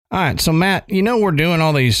All right, so Matt, we're doing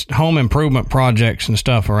all these home improvement projects and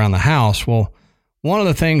stuff around the house. Well, one of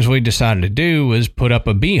the things we decided to do was put up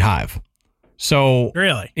a beehive. So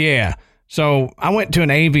really, yeah. So I went to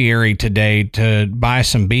an aviary today to buy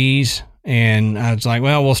some bees, and I was like,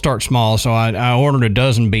 well, we'll start small. So I ordered a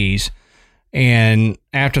dozen bees, and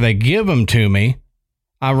after they give them to me,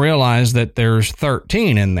 I realized that there's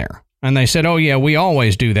 13 in there. And they said, oh, yeah, we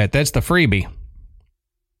always do that. That's the freebie.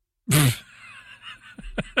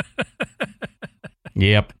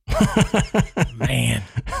 Yep. Man,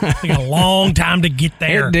 it took a long time to get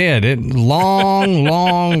there. It did.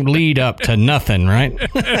 Long lead up to nothing, right?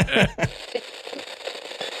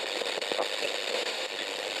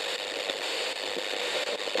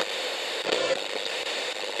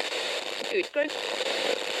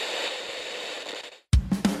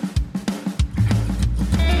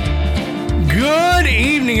 Good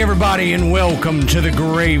evening, everybody, and welcome to the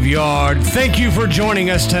Graveyard. Thank you for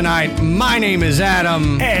joining us tonight. My name is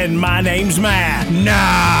Adam. And my name's Matt.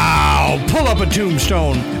 Now, pull up a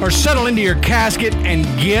tombstone or settle into your casket and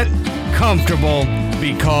get comfortable,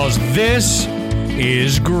 because this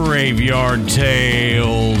is Graveyard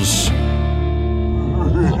Tales.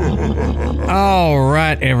 All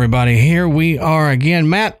right, everybody, here we are again.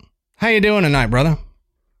 Matt, how you doing tonight, brother?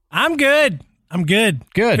 I'm good. Good.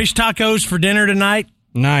 Fish tacos for dinner tonight.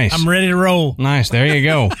 Nice. I'm ready to roll. Nice. There you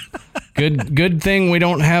go. Good thing we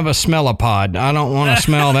don't have a smell-a-pod. I don't want to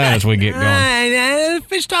smell that as we get going.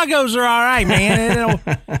 Fish tacos are all right, man.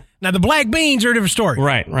 Now, the black beans are a different story.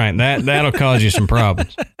 Right. That'll cause you some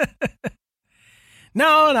problems.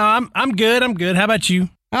 No, I'm good. How about you?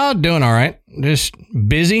 Oh, doing all right. Just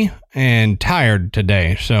busy and tired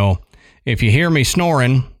today. So if you hear me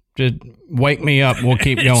snoring, just wake me up. We'll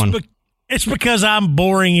keep going. It's because I'm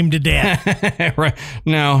boring him to death. Right.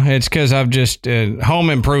 No, it's because I've just home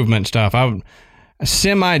improvement stuff. I'm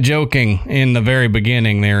semi-joking in the very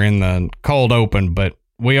beginning there in the cold open, but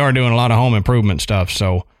we are doing a lot of home improvement stuff,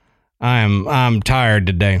 so I'm tired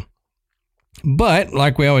today. But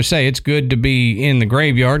like we always say, it's good to be in the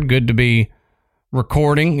graveyard, good to be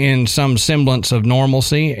recording in some semblance of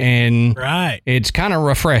normalcy, and right. It's kind of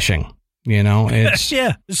refreshing, It's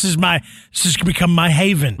yeah. This has become my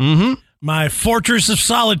haven. Mm-hmm. My fortress of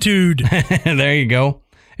solitude. There you go.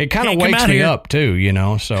 It kind of wakes me up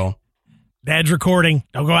too, so. Dad's recording.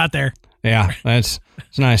 Don't go out there. Yeah, it's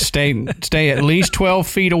nice. Stay at least 12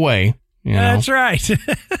 feet away. That's right.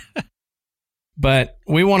 But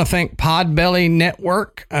we want to thank Podbelly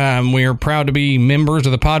Network. We are proud to be members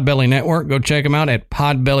of the Podbelly Network. Go check them out at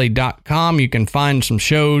podbelly.com. You can find some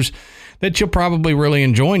shows that you'll probably really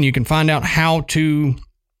enjoy, and you can find out how to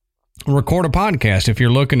record a podcast if you're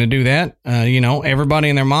looking to do that. Everybody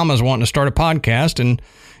and their mama's wanting to start a podcast, and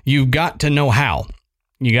you've got to know how.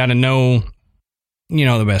 You got to know,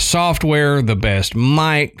 the best software, the best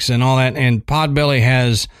mics and all that, and Podbelly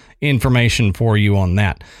has information for you on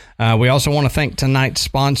that. We also want to thank tonight's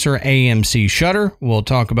sponsor, AMC Shutter. We'll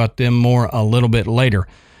talk about them more a little bit later.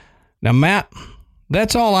 Now, Matt,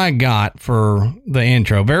 that's all I got for the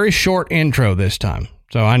intro. Very short intro this time.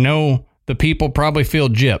 So I know the people probably feel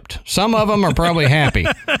gypped. Some of them are probably happy,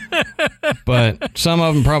 but some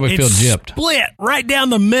of them probably feel gypped. Split right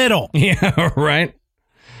down the middle. Yeah, right.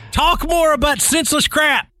 Talk more about senseless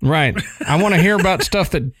crap. Right. I want to hear about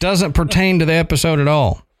stuff that doesn't pertain to the episode at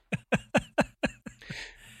all.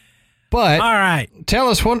 But all right, tell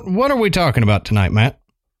us what are we talking about tonight, Matt?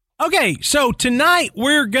 Okay, so tonight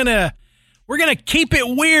we're gonna keep it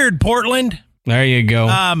weird, Portland. There you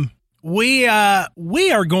go. We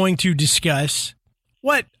are going to discuss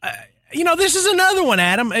what this is another one,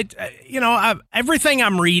 Adam. Everything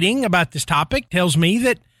I'm reading about this topic tells me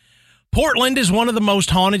that Portland is one of the most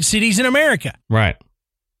haunted cities in America. Right.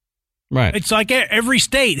 It's like every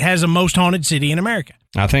state has a most haunted city in America.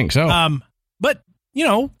 I think so. But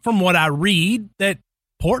from what I read, that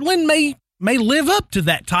Portland may live up to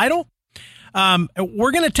that title.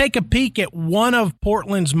 We're going to take a peek at one of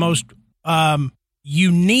Portland's most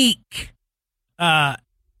unique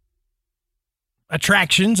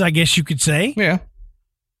attractions, I guess you could say. Yeah.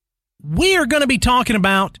 We are going to be talking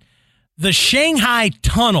about the Shanghai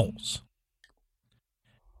tunnels.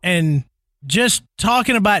 And just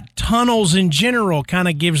talking about tunnels in general kind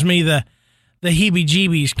of gives me the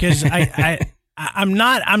heebie-jeebies, because I'm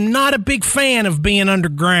not a big fan of being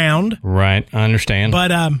underground. Right, I understand.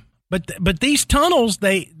 But these tunnels,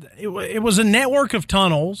 it was a network of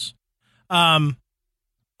tunnels under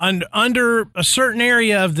a certain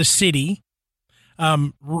area of the city,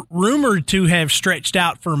 rumored to have stretched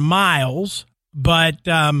out for miles, but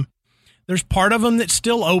there's part of them that's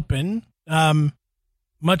still open.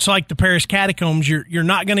 much like the Paris catacombs, you're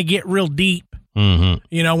not going to get real deep,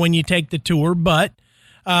 when you take the tour. But,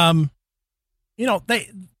 there's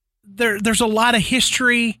a lot of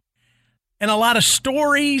history and a lot of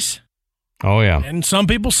stories. Oh, yeah. And some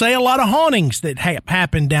people say a lot of hauntings that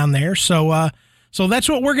happened down there. So that's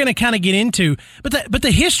what we're going to kind of get into. But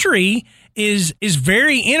the history is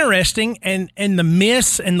very interesting, and the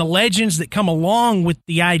myths and the legends that come along with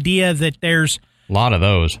the idea that there's a lot of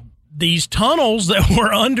those. These tunnels that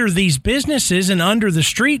were under these businesses and under the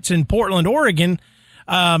streets in Portland, Oregon.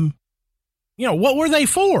 What were they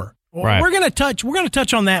for? Right. We're going to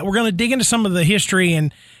touch on that. We're going to dig into some of the history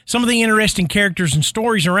and some of the interesting characters and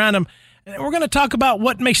stories around them. And we're going to talk about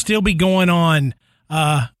what may still be going on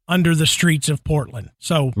under the streets of Portland.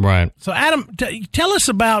 So, right. So Adam, tell us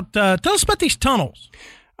about these tunnels.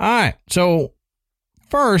 All right. So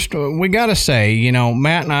first, we got to say,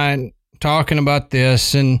 Matt and I talking about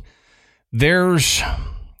this, and there's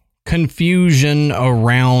confusion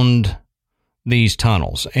around these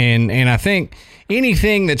tunnels, and I think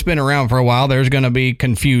anything that's been around for a while, there's going to be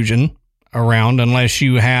confusion around unless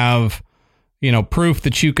you have, proof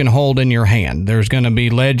that you can hold in your hand. There's going to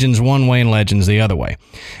be legends one way and legends the other way.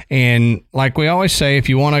 And like we always say, if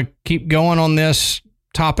you want to keep going on this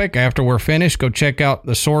topic after we're finished, go check out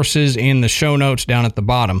the sources in the show notes down at the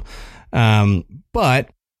bottom.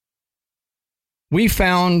 But we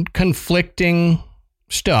found conflicting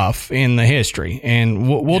stuff in the history, and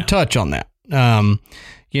we'll touch on that.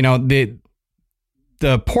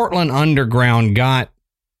 The Portland Underground got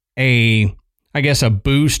a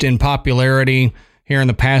boost in popularity here in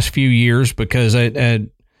the past few years because a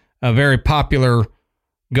very popular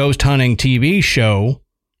ghost hunting TV show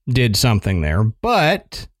did something there.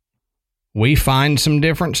 But we find some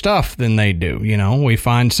different stuff than they do. We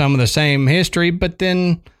find some of the same history, but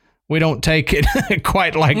then we don't take it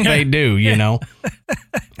quite like they do,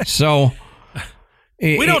 So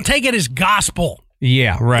we don't take it as gospel.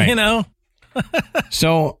 Yeah, right.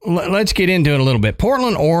 So let's get into it a little bit.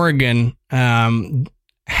 Portland, Oregon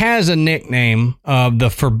has a nickname of the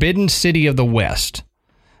Forbidden City of the West.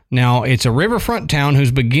 Now, it's a riverfront town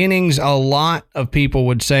whose beginnings a lot of people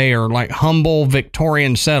would say are like humble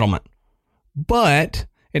Victorian settlement. But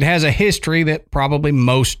it has a history that probably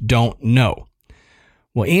most don't know.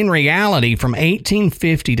 Well, in reality, from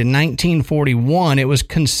 1850 to 1941, it was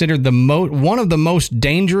considered one of the most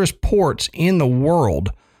dangerous ports in the world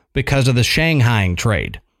because of the Shanghaiing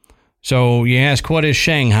trade. So you ask, what is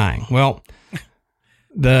Shanghaiing? Well,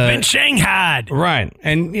 been shanghaied. Right.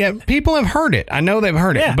 And yeah, people have heard it. I know they've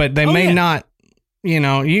heard it, but they may not,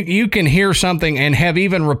 you can hear something and have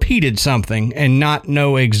even repeated something and not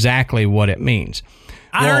know exactly what it means.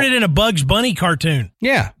 I heard it in a Bugs Bunny cartoon.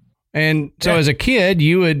 Yeah. And so as a kid,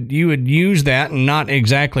 you would use that and not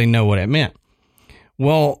exactly know what it meant.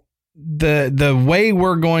 Well, the way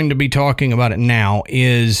we're going to be talking about it now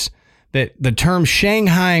is that the term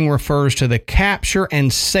Shanghaiing refers to the capture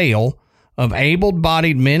and sale of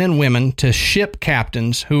able-bodied men and women to ship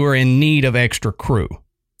captains who are in need of extra crew.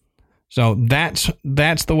 So that's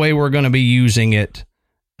the way we're going to be using it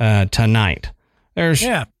tonight. There's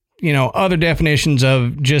other definitions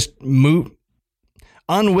of just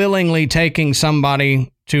unwillingly taking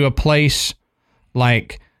somebody to a place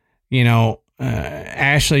like,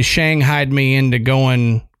 Ashley shanghaied me into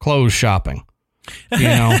going clothes shopping,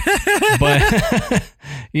 but,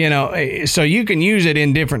 so you can use it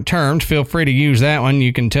in different terms. Feel free to use that one.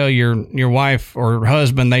 You can tell your wife or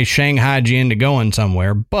husband they shanghaied you into going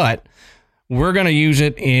somewhere, but we're going to use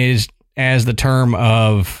it as the term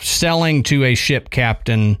of selling to a ship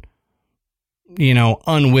captain,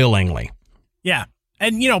 unwillingly. Yeah.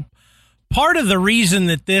 And, part of the reason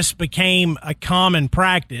that this became a common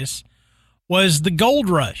practice was the gold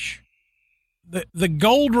rush. The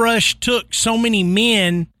gold rush took so many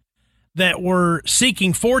men that were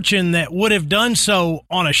seeking fortune that would have done so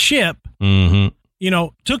on a ship,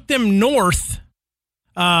 took them north,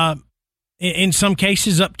 in some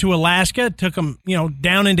cases up to Alaska, took them,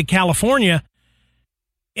 down into California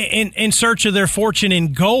in search of their fortune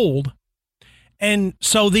in gold. And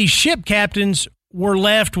so these ship captains were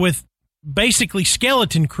left with basically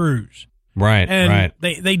skeleton crews. Right, and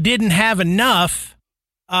they didn't have enough,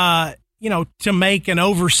 to make an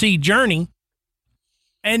overseas journey,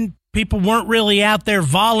 and people weren't really out there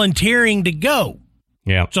volunteering to go.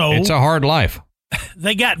 Yeah, so it's a hard life.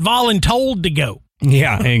 They got voluntold to go.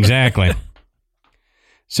 Yeah, exactly.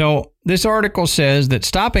 So this article says that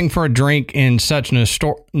stopping for a drink in such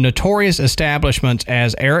notorious establishments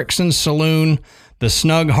as Erickson's Saloon, the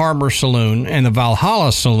Snug Harbor Saloon, and the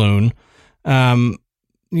Valhalla Saloon,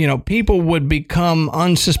 people would become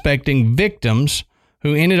unsuspecting victims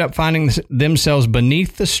who ended up finding themselves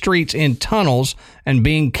beneath the streets in tunnels and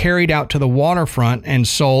being carried out to the waterfront and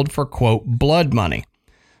sold for, quote, blood money.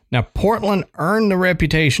 Now, Portland earned the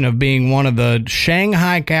reputation of being one of the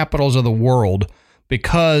Shanghai capitals of the world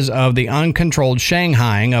because of the uncontrolled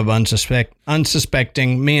Shanghaiing of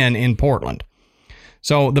unsuspecting men in Portland.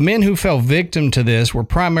 So the men who fell victim to this were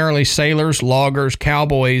primarily sailors, loggers,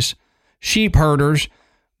 cowboys, sheep herders,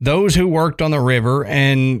 those who worked on the river,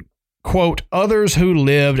 and, quote, others who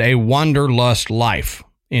lived a wanderlust life,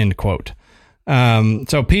 end quote.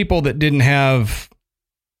 So people that didn't have,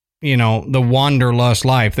 the wanderlust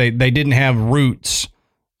life, they didn't have roots.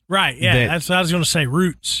 Right. Yeah. That's what I was going to say.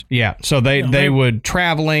 Roots. Yeah. So they would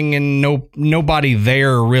traveling and nobody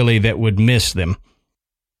there really that would miss them.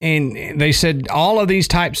 And they said all of these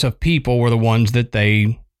types of people were the ones that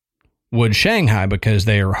they would Shanghai because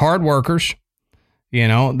they are hard workers.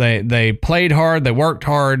 They played hard, they worked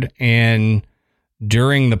hard, and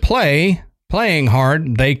during the playing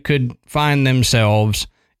hard, they could find themselves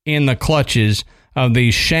in the clutches of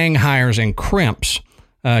these Shanghaiers and crimps,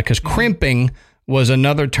 because crimping was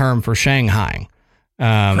another term for Shanghaiing.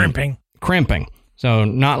 Crimping. So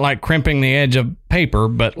not like crimping the edge of paper,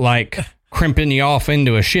 but like crimping you off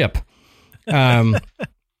into a ship.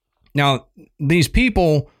 Now, these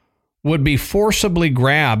people would be forcibly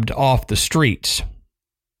grabbed off the streets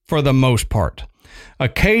for the most part.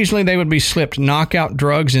 Occasionally, they would be slipped knockout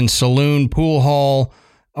drugs in saloon, pool hall,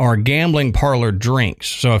 or gambling parlor drinks.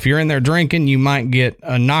 So if you're in there drinking, you might get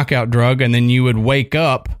a knockout drug, and then you would wake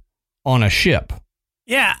up on a ship.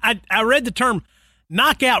 Yeah, I read the term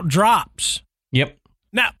knockout drops. Yep.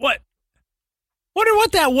 Now, wonder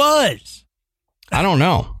what that was. I don't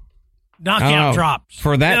know. Knockout drops.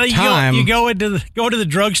 For that time. You go to the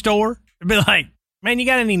drugstore and be like, man, you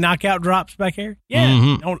got any knockout drops back here?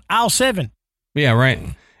 Yeah, on aisle 7. Yeah, right.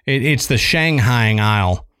 It's the Shanghaiing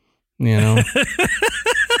aisle, Yeah.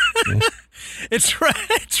 It's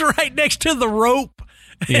right next to the rope.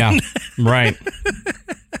 Yeah, right.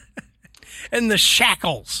 And the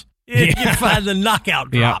shackles. You can find the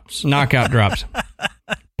knockout drops. Yeah, knockout drops.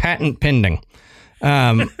 Patent pending.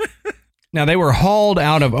 Now, they were hauled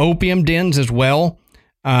out of opium dens as well,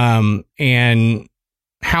 and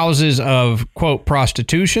houses of, quote,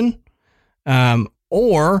 prostitution,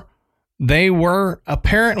 or they were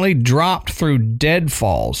apparently dropped through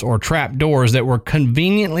deadfalls or trap doors that were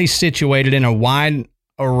conveniently situated in a wide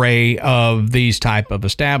array of these type of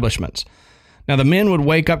establishments. Now, the men would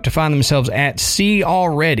wake up to find themselves at sea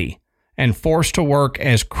already and forced to work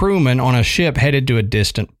as crewmen on a ship headed to a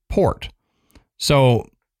distant port. So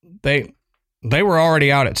they were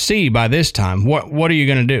already out at sea by this time. What are you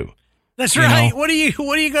going to do? That's right. What are you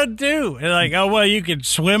going to do? And like, oh, well, you can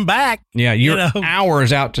swim back. Yeah, you're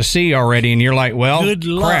hours out to sea already, and you're like, well, good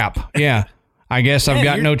luck. Crap. Yeah, I guess I've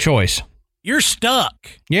got no choice. You're stuck.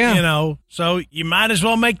 Yeah. So you might as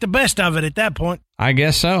well make the best of it at that point. I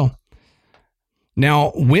guess so.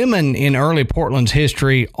 Now, women in early Portland's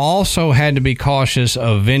history also had to be cautious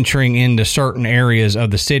of venturing into certain areas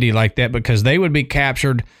of the city like that because they would be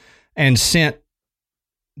captured and sent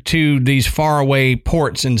to these faraway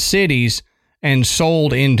ports and cities and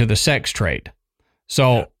sold into the sex trade.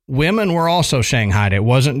 So women were also Shanghaied. It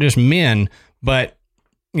wasn't just men, but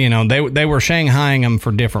they were Shanghaiing them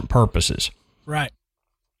for different purposes. Right.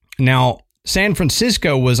 Now, San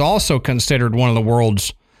Francisco was also considered one of the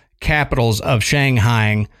world's capitals of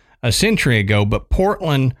Shanghaiing a century ago, but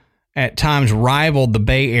Portland at times rivaled the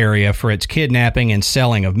Bay Area for its kidnapping and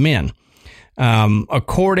selling of men.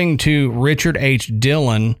 According to Richard H.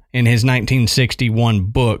 Dillon in his 1961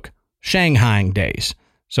 book, Shanghaiing Days.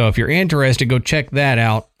 So if you're interested, go check that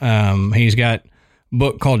out. He's got a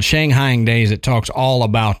book called Shanghaiing Days that talks all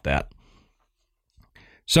about that.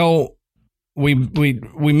 So we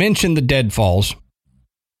mentioned the deadfalls.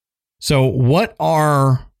 So what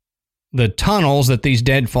are the tunnels that these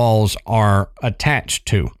deadfalls are attached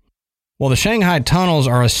to? Well, the Shanghai tunnels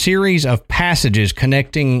are a series of passages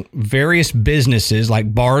connecting various businesses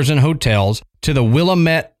like bars and hotels to the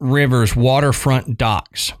Willamette River's waterfront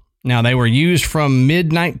docks. Now, they were used from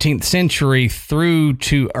mid-19th century through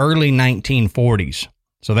to early 1940s.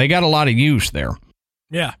 So they got a lot of use there.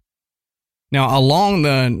 Yeah. Now, along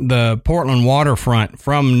the Portland waterfront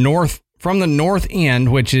from the north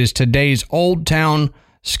end, which is today's Old Town,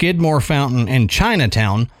 Skidmore Fountain, and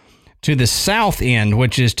Chinatown, to the south end,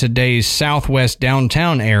 which is today's southwest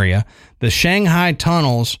downtown area, the Shanghai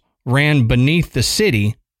tunnels ran beneath the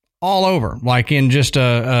city all over, like in just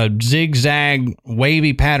a zigzag,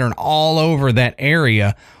 wavy pattern all over that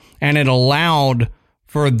area. And it allowed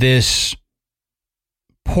for this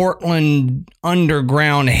Portland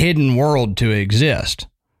underground hidden world to exist.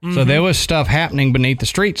 Mm-hmm. So there was stuff happening beneath the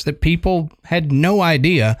streets that people had no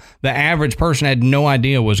idea. The average person had no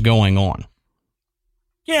idea was going on.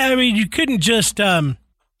 Yeah, I mean, you couldn't just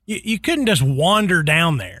you couldn't just wander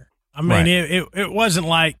down there. I mean, right. it wasn't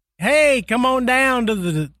like, hey, come on down to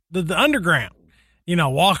the underground,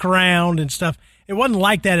 walk around and stuff. It wasn't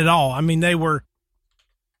like that at all. I mean, they were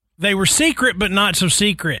secret, but not so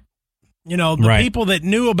secret. The right. people that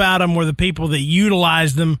knew about them were the people that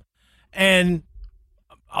utilized them, and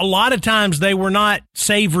a lot of times they were not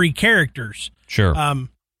savory characters. Sure.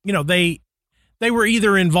 They were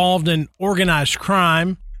either involved in organized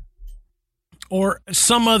crime or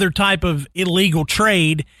some other type of illegal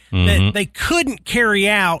trade that they couldn't carry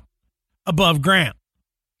out above ground.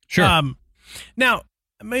 Sure. Now,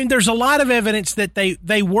 I mean, there's a lot of evidence that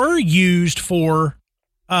they were used for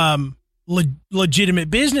legitimate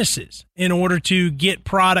businesses in order to get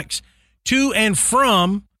products to and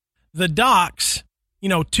from the docks,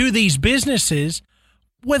 to these businesses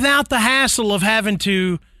without the hassle of having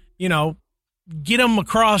to, get them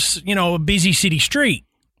across, a busy city street.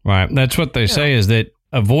 Right. That's what they say is that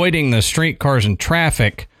avoiding the streetcars and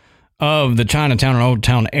traffic of the Chinatown and Old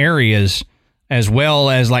Town areas, as well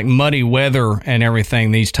as like muddy weather and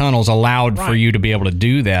everything, these tunnels allowed for you to be able to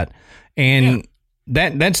do that. And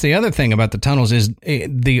that's the other thing about the tunnels is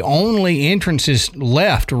the only entrances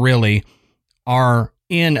left really are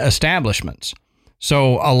in establishments.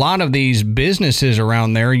 So a lot of these businesses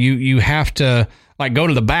around there, you have to like go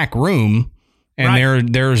to the back room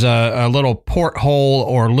and there's a little porthole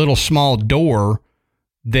or little small door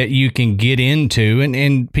that you can get into.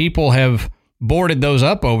 And people have boarded those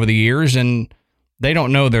up over the years and they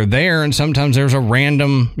don't know they're there. And sometimes there's a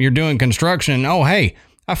random, you're doing construction. Oh, hey,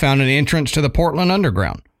 I found an entrance to the Portland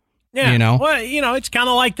Underground. Yeah. Well, it's kind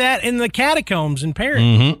of like that in the catacombs in Paris.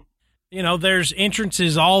 Mm-hmm. There's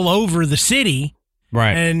entrances all over the city.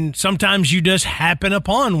 Right. And sometimes you just happen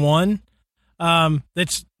upon one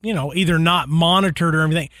that's, either not monitored or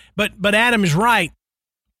anything. But Adam is right,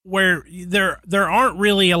 where there aren't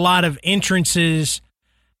really a lot of entrances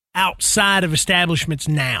outside of establishments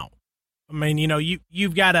now. I mean,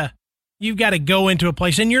 you've got to go into a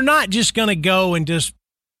place, and you're not just going to go and just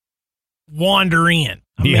wander in.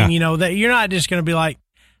 I mean, that you're not just going to be like,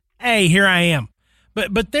 hey, here I am.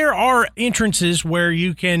 But there are entrances where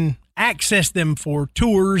you can access them for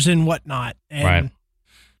tours and whatnot. And, right.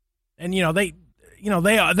 And,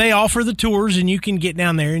 they offer the tours, and you can get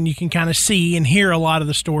down there and you can kind of see and hear a lot of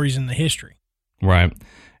the stories in the history. Right.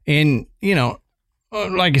 And,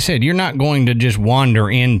 like I said, you're not going to just wander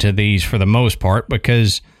into these for the most part,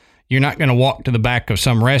 because you're not going to walk to the back of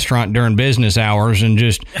some restaurant during business hours and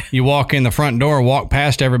just you walk in the front door, walk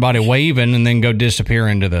past everybody waving, and then go disappear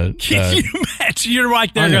into the Can you imagine? You're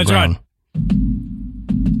right there. That's right.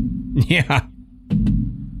 Yeah.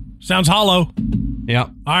 Sounds hollow. Yeah.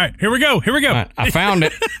 All right, here we go. Right, I found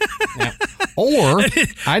it. Yeah. Or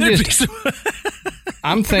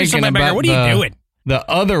I'm thinking about what are you doing? The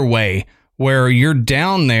other way, where you're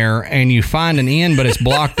down there and you find an inn, but it's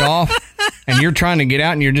blocked off, and you're trying to get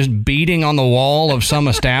out and you're just beating on the wall of some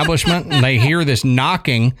establishment, and they hear this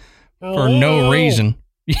knocking for no reason.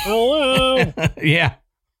 Hello? Yeah.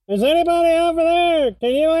 Is anybody over there? Can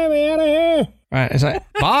you let me out of here? Right. It's like,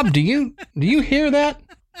 Bob, do you hear that?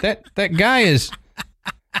 That guy is,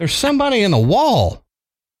 there's somebody in the wall.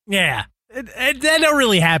 Yeah. That don't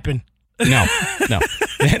really happen. No.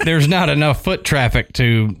 There's not enough foot traffic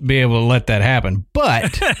to be able to let that happen.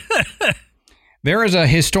 But there is a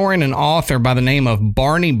historian and author by the name of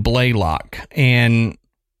Barney Blaylock, and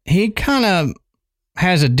he kind of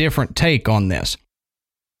has a different take on this.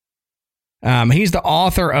 He's the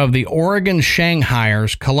author of The Oregon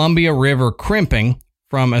Shanghaiers, Columbia River Crimping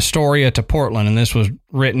from Astoria to Portland, and this was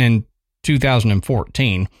written in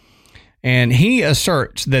 2014. And he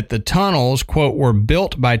asserts that the tunnels, quote, were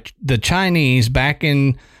built by the Chinese back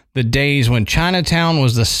in the days when Chinatown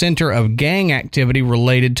was the center of gang activity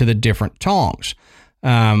related to the different tongs,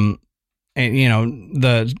 and,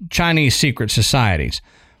 the Chinese secret societies.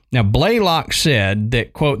 Now, Blaylock said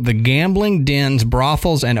that, quote, the gambling dens,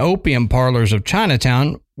 brothels, and opium parlors of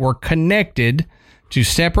Chinatown were connected to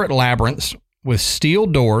separate labyrinths with steel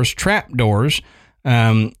doors, trap doors,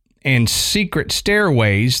 and secret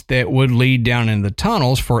stairways that would lead down into the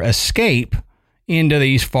tunnels for escape into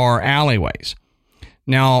these far alleyways.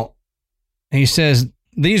 Now, he says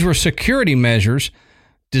these were security measures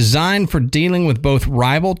designed for dealing with both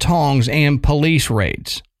rival tongs and police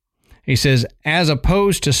raids. He says, as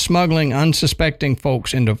opposed to smuggling unsuspecting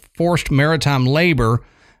folks into forced maritime labor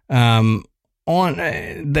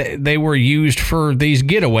they were used for these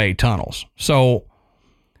getaway tunnels. So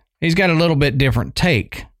he's got a little bit different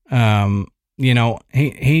take. You know,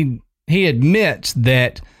 he admits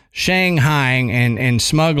that shanghaiing and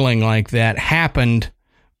smuggling like that happened,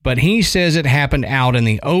 but he says it happened out in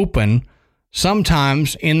the open,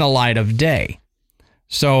 sometimes in the light of day.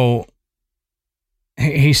 So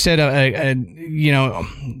he said, you know,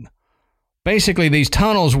 basically these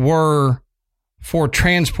tunnels were for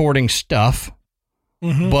transporting stuff,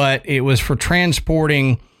 but it was for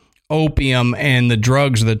transporting opium and the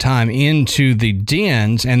drugs of the time into the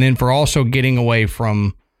dens, and then for also getting away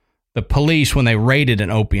from the police when they raided an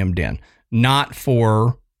opium den, not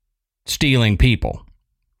for stealing people.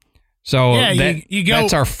 So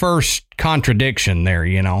that's our first contradiction there,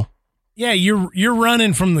 you know. Yeah, you're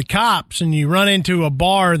running from the cops and you run into a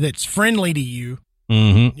bar that's friendly to you.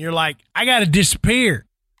 Mm-hmm. You're like, I got to disappear.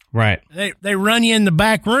 Right. They run you in the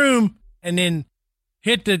back room and then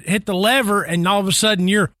hit the lever, and all of a sudden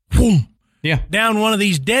you're down one of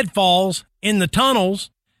these deadfalls in the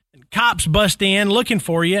tunnels, and cops bust in looking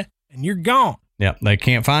for you, and you're gone. Yeah, they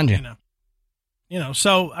can't find you. You know.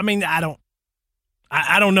 So I mean, I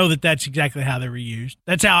don't know that that's exactly how they were used.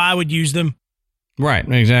 That's how I would use them. Right,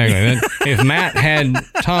 exactly. If Matt had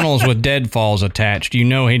tunnels with deadfalls attached, you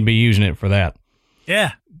know he'd be using it for that.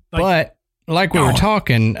 Yeah. But like we were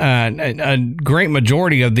talking, a great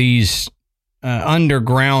majority of these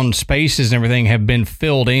underground spaces and everything have been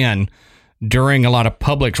filled in during a lot of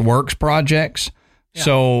public works projects. Yeah.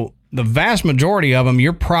 So the vast majority of them,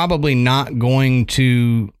 you're probably not going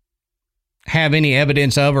to have any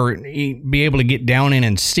evidence of or be able to get down in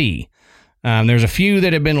and see. There's a few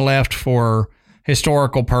that have been left for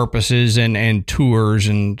historical purposes and tours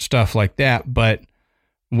and stuff like that, but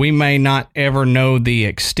we may not ever know the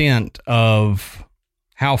extent of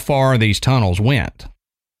how far these tunnels went.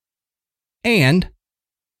 And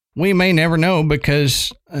we may never know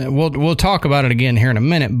because we'll talk about it again here in a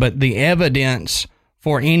minute, but the evidence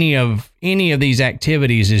for any of these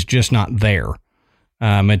activities is just not there.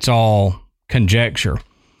 It's all conjecture.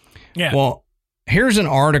 Yeah. Well, here's an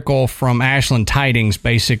article from Ashland Tidings,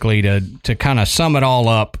 basically to kind of sum it all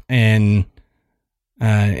up and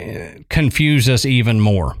confuse us even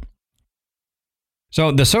more.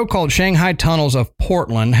 So the so-called Shanghai tunnels of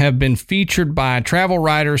Portland have been featured by travel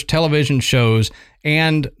writers, television shows,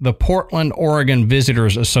 and the Portland, Oregon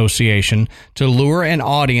Visitors Association to lure an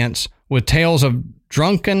audience with tales of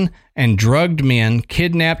drunken and drugged men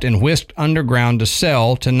kidnapped and whisked underground to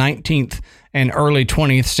sell to 19th and early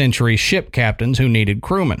 20th century ship captains who needed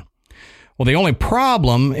crewmen. Well, the only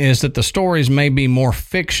problem is that the stories may be more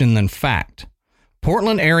fiction than fact.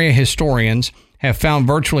 Portland area historians have found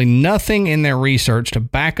virtually nothing in their research to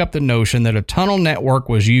back up the notion that a tunnel network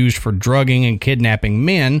was used for drugging and kidnapping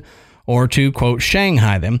men, or to, quote,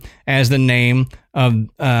 Shanghai them, as the name of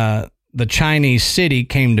the Chinese city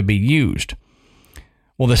came to be used.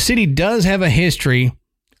 Well, the city does have a history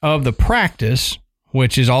of the practice,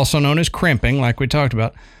 which is also known as crimping, like we talked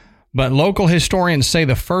about, but local historians say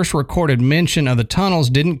the first recorded mention of the tunnels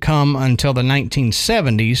didn't come until the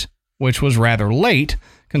 1970s, which was rather late,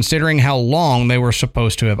 considering how long they were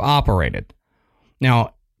supposed to have operated.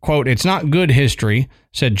 Now, quote, it's not good history,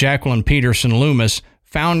 said Jacqueline Peterson Loomis,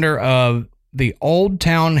 founder of the Old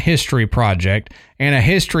Town History Project and a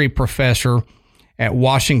history professor at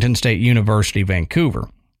Washington State University, Vancouver.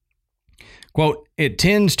 Quote, it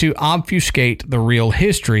tends to obfuscate the real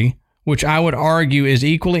history, which I would argue is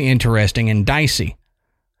equally interesting and dicey.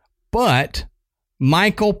 But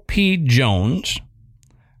Michael P. Jones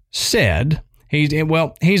said, he's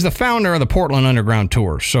the founder of the Portland Underground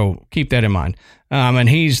Tour, so keep that in mind. And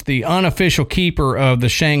he's the unofficial keeper of the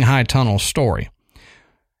Shanghai Tunnel story.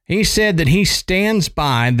 He said that he stands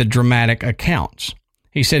by the dramatic accounts.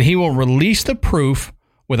 He said he will release the proof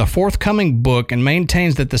with a forthcoming book and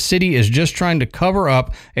maintains that the city is just trying to cover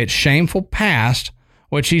up its shameful past,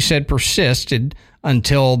 which he said persisted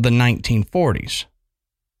until the 1940s.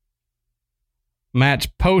 Matt's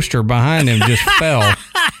poster behind him just fell.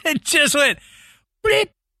 It just went, bleep,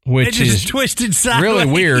 which is twisted sideways.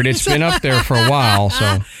 Really weird. It's been up there for a while.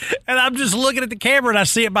 So, and I'm just looking at the camera and I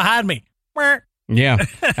see it behind me. Yeah,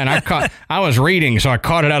 and I was reading, so I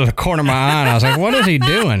caught it out of the corner of my eye, and I was like, "What is he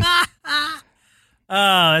doing?"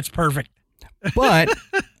 Oh, that's perfect. But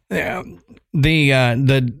the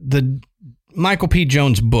Michael P.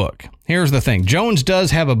 Jones book. Here's the thing: Jones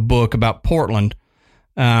does have a book about Portland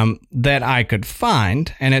that I could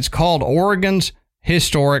find, and it's called Oregon's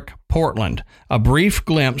Historic Portland: A Brief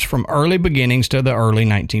Glimpse from Early Beginnings to the Early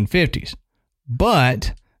 1950s.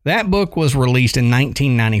 But That book was released in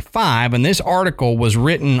 1995, and this article was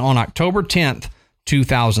written on October 10th,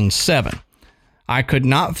 2007. I could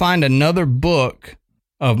not find another book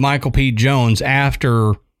of Michael P. Jones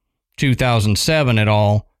after 2007 at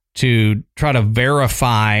all to try to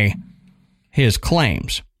verify his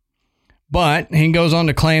claims. But he goes on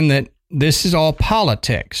to claim that this is all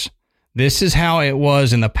politics. This is how it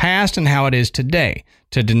was in the past and how it is today.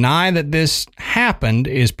 To deny that this happened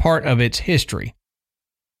is part of its history.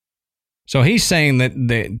 So he's saying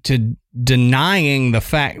that to denying the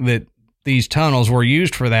fact that these tunnels were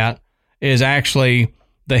used for that is actually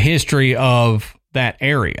the history of that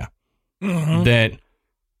area. Mm-hmm. That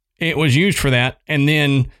it was used for that, and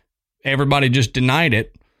then everybody just denied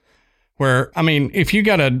it. Where, I mean, if you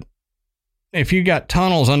got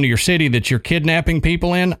tunnels under your city that you're kidnapping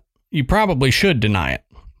people in, you probably should deny it.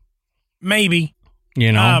 Maybe.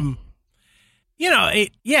 You know?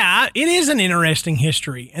 It is an interesting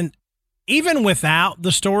history. And even without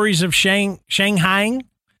the stories of Shanghaiing,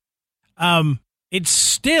 it's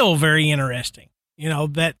still very interesting,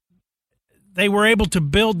 that they were able to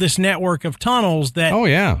build this network of tunnels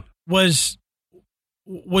that was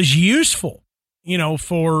useful,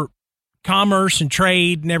 for commerce and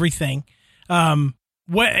trade and everything.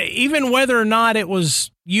 Even whether or not it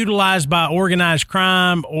was utilized by organized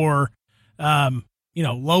crime or,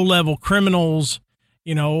 low-level criminals,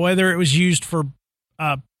 whether it was used for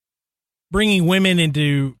bringing women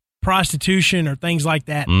into prostitution or things like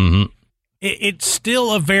that. Mm-hmm. It's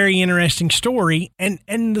still a very interesting story. And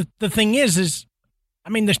the thing is, I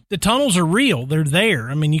mean, the tunnels are real. They're there.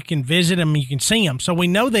 I mean, you can visit them, you can see them. So we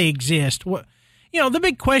know they exist. The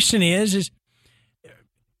big question is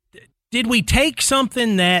did we take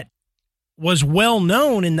something that was well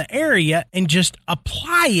known in the area and just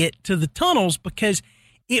apply it to the tunnels? Because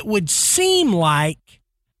it would seem like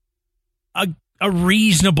a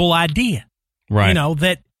reasonable idea. Right.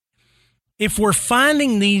 That if we're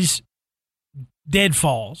finding these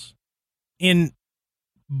deadfalls in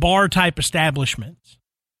bar type establishments,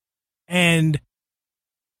 and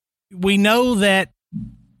we know that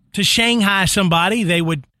to Shanghai somebody, they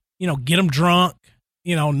would, get them drunk,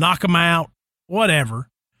 knock them out, whatever,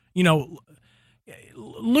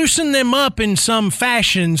 loosen them up in some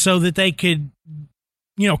fashion so that they could,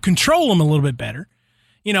 control them a little bit better,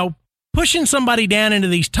 pushing somebody down into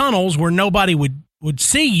these tunnels where nobody would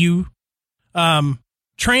see you,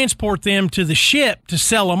 transport them to the ship to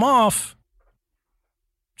sell them off.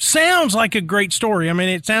 Sounds like a great story. I mean,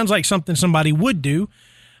 it sounds like something somebody would do.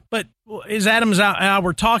 But as Adams and I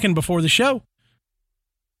were talking before the show,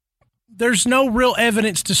 there's no real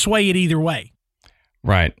evidence to sway it either way.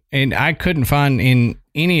 Right. And I couldn't find in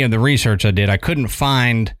any of the research I did, I couldn't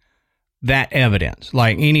find that evidence,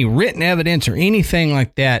 like any written evidence or anything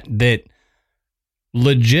like that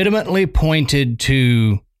legitimately pointed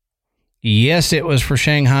to, yes, it was for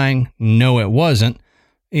Shanghai. No, it wasn't.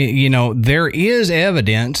 There is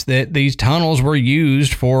evidence that these tunnels were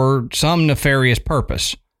used for some nefarious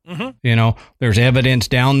purpose. Mm-hmm. There's evidence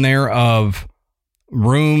down there of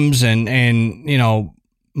rooms and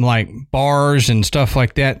like bars and stuff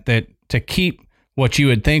like that to keep what you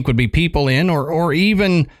would think would be people in, or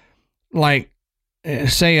even like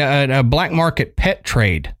say a black market pet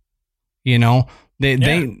trade.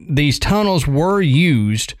 These tunnels were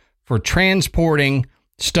used for transporting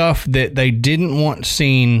stuff that they didn't want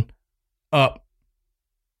seen up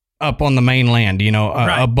on the mainland,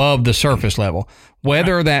 right, above the surface level,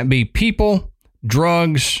 whether that be people,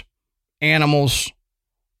 drugs, animals,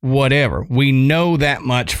 whatever. We know that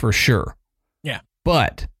much for sure. Yeah.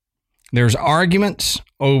 But there's arguments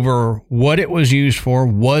over what it was used for.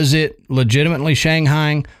 Was it legitimately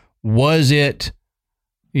Shanghai? Was it,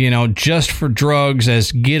 just for drugs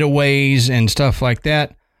as getaways and stuff like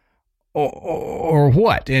that? Or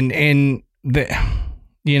what? And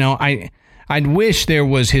I'd wish there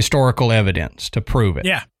was historical evidence to prove it.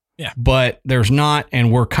 Yeah. Yeah. But there's not,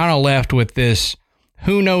 and we're kind of left with this,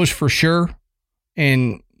 who knows for sure,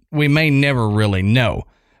 and we may never really know.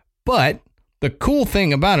 But the cool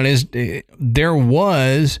thing about it is there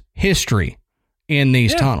was history in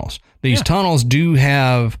these tunnels. These tunnels do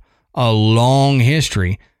have a long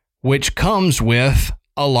history, which comes with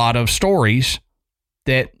a lot of stories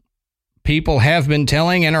that people have been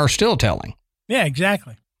telling and are still telling. Yeah,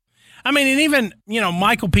 exactly. I mean, and even,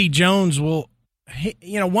 Michael P. Jones will,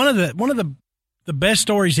 one of the best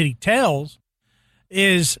stories that he tells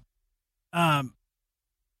is that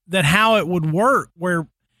how it would work, where,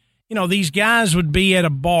 these guys would be at a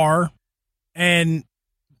bar and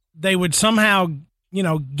they would somehow,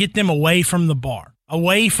 get them away from the bar,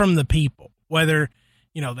 away from the people, whether,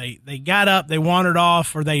 they got up, they wandered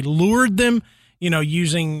off, or they lured them,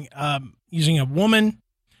 using a woman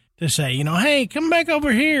to say, hey, come back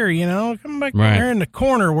over here, come back over here in the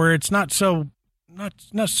corner where it's not so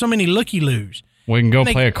many looky-loos. We can go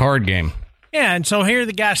play a card game. Yeah, and so here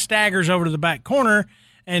the guy staggers over to the back corner,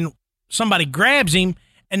 and somebody grabs him,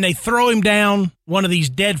 and they throw him down one of these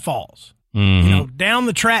deadfalls, down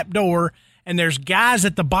the trap door, and there's guys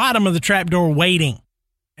at the bottom of the trap door waiting.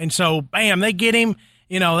 And so, bam, they get him,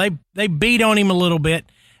 they beat on him a little bit,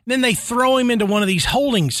 and then they throw him into one of these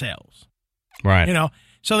holding cells. Right.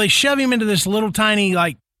 So they shove him into this little tiny,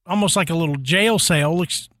 almost like a little jail cell.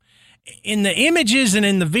 Looks in the images and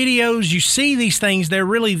in the videos, you see these things, they're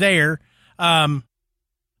really there. And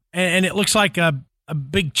it looks like a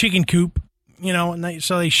big chicken coop, and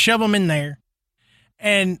so they shove them in there.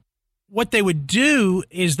 And what they would do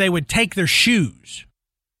is they would take their shoes.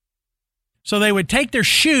 So they would take their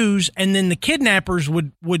shoes, and then the kidnappers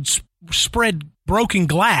would spread broken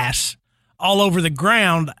glass all over the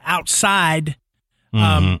ground outside,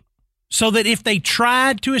 so that if they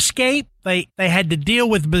tried to escape, they had to deal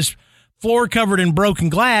with this floor covered in broken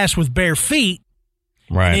glass with bare feet.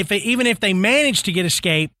 Right. And even if they managed to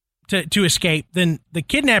escape, then the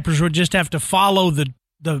kidnappers would just have to follow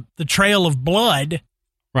the trail of blood,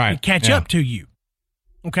 right, and catch up to you.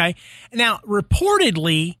 Okay. Now,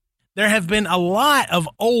 reportedly, there have been a lot of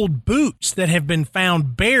old boots that have been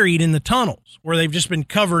found buried in the tunnels where they've just been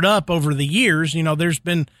covered up over the years. There's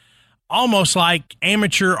been almost like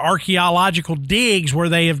amateur archaeological digs where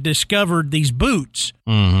they have discovered these boots.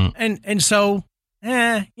 Mm-hmm. And so,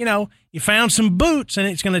 you found some boots, and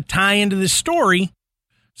it's going to tie into this story.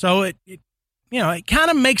 So it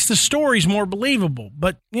kind of makes the stories more believable.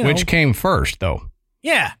 But, which came first, though?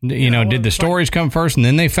 Yeah. Did the stories come first and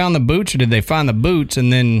then they found the boots, or did they find the boots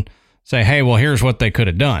and then say, hey, well, here's what they could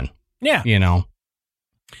have done? Yeah.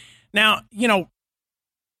 Now,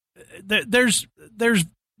 there's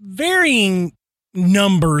varying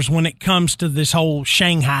numbers when it comes to this whole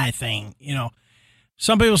Shanghai thing.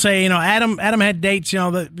 Some people say, Adam had dates,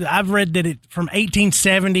 that I've read that it from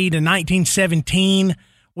 1870 to 1917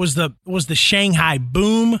 was the Shanghai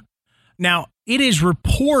boom. Now, it is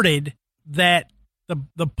reported that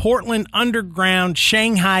the Portland Underground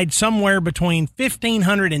shanghaied somewhere between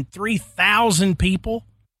 1,500 and 3,000 people.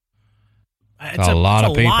 It's a lot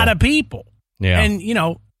of people. Yeah. And,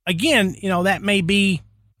 again, that may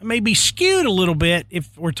be skewed a little bit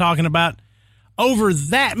if we're talking about over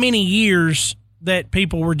that many years that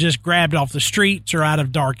people were just grabbed off the streets or out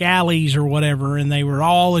of dark alleys or whatever, and they were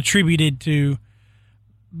all attributed to,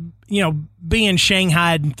 being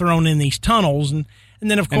shanghaied and thrown in these tunnels. And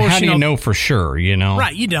then, of course, and how do you know for sure,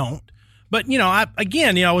 Right, you don't. But,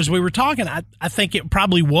 as we were talking, I think it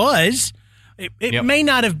probably was. It may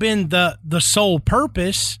not have been the sole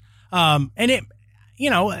purpose. And it,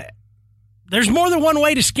 there's more than one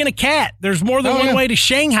way to skin a cat. There's more than one way to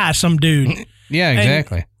Shanghai some dude. Yeah,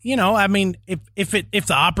 exactly. And, if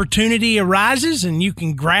the opportunity arises and you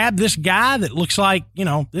can grab this guy that looks like,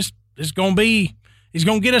 this is going to be, he's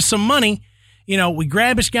going to get us some money. We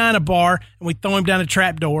grab this guy in a bar and we throw him down a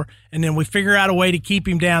trap door, and then we figure out a way to keep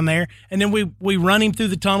him down there. And then we run him through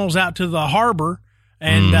the tunnels out to the harbor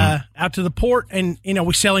and out to the port, and,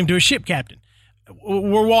 we sell him to a ship captain.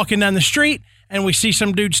 We're walking down the street and we see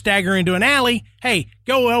some dude stagger into an alley. Hey,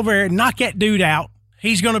 go over there and knock that dude out.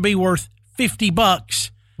 He's going to be worth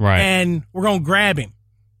 $50. Right. And we're going to grab him.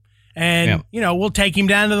 And, we'll take him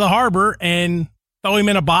down to the harbor and throw him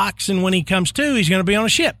in a box. And when he comes to, he's going to be on a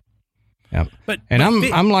ship. Yeah.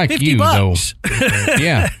 I'm like you, though.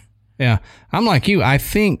 Yeah. I'm like you. I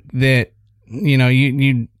think that,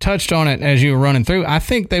 you touched on it as you were running through. I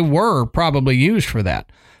think they were probably used for that.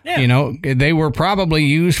 Yeah. They were probably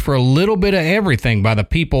used for a little bit of everything by the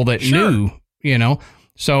people that knew,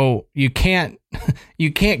 So you can't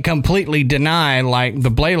completely deny, like the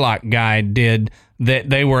Blaylock guy did, that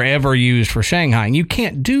they were ever used for Shanghai. And you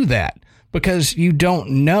can't do that because you don't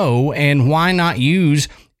know. And why not use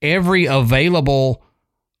every available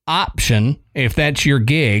option if that's your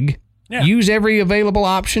gig? Yeah. Use every available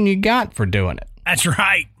option you got for doing it. That's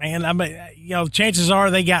right, man. I mean, chances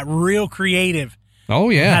are they got real creative. Oh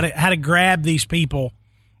yeah, how to grab these people,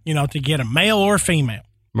 to get them, male or female.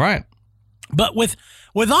 Right. But with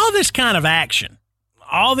all this kind of action,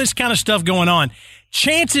 all this kind of stuff going on,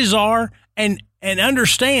 chances are, and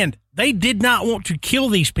understand, they did not want to kill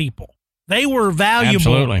these people. They were valuable.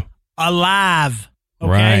 Absolutely. Alive.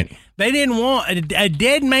 Okay. Right. They didn't want a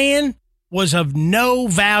dead man was of no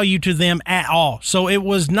value to them at all. So it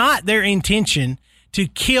was not their intention to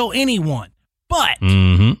kill anyone. But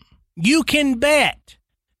you can bet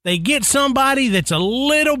they get somebody that's a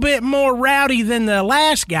little bit more rowdy than the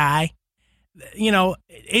last guy, you know,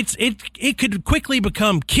 it could quickly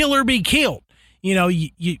become kill or be killed. You know,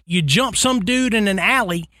 you jump some dude in an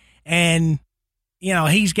alley and, you know,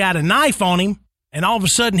 he's got a knife on him and all of a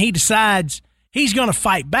sudden he decides he's going to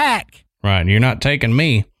fight back. Right. You're not taking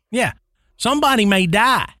me. Yeah. Somebody may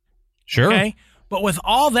die. Sure. Okay. But with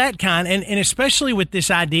all that kind, and especially with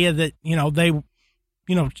this idea that, you know, the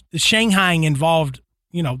Shanghaiing involved,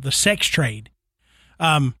 you know, the sex trade.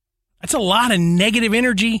 That's a lot of negative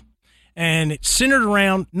energy, and it's centered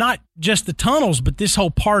around not just the tunnels, but this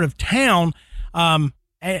whole part of town. And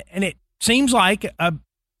it seems like a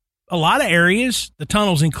lot of areas, the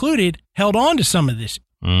tunnels included, held on to some of this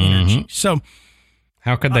energy. So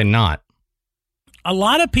how could they not? A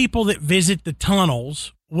lot of people that visit the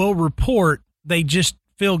tunnels will report they just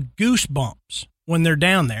feel goosebumps when they're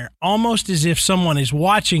down there, almost as if someone is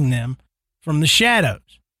watching them from the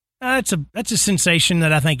shadows. That's a sensation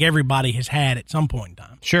that I think everybody has had at some point in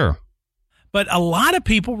time. Sure. But a lot of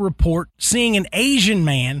people report seeing an Asian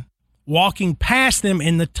man walking past them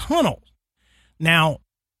in the tunnels. Now,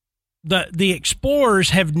 the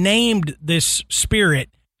explorers have named this spirit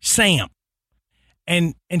Sam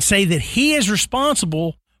and say that he is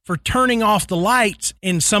responsible for turning off the lights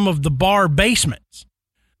in some of the bar basements.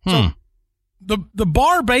 So the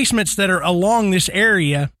bar basements that are along this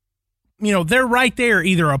area, you know, they're right there,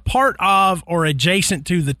 either a part of or adjacent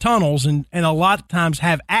to the tunnels, and a lot of times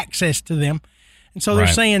have access to them. And so they're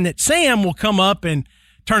saying that Sam will come up and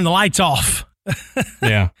turn the lights off.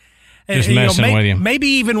 Yeah. Just messing with you. Maybe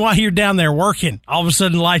even while you're down there working, all of a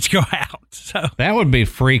sudden the lights go out. So that would be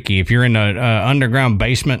freaky if you're in an underground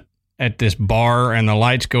basement at this bar and the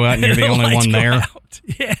lights go out and you're the only one there.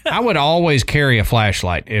 Yeah. I would always carry a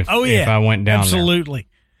flashlight if I went down Absolutely.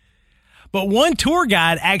 There. But one tour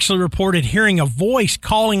guide actually reported hearing a voice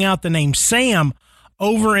calling out the name Sam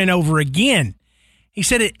over and over again. He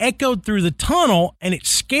said it echoed through the tunnel and it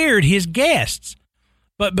scared his guests.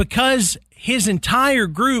 But because his entire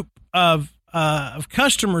group of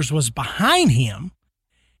customers was behind him,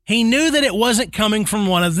 he knew that it wasn't coming from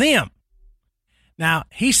one of them. Now,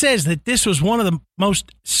 he says that this was one of the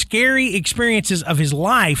most scary experiences of his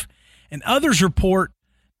life, and others report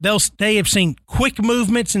they have seen quick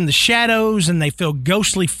movements in the shadows and they feel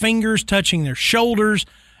ghostly fingers touching their shoulders,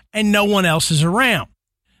 and no one else is around.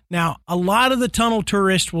 Now, a lot of the tunnel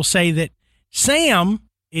tourists will say that Sam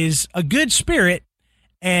is a good spirit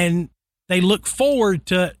and they look forward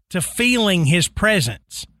to feeling his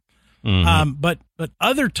presence. But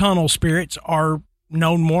other tunnel spirits are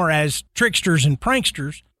known more as tricksters and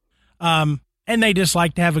pranksters, and they just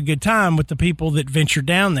like to have a good time with the people that venture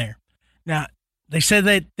down there. Now, they said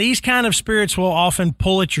that these kind of spirits will often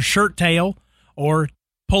pull at your shirt tail or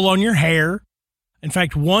pull on your hair. In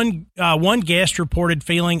fact, one guest reported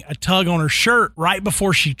feeling a tug on her shirt right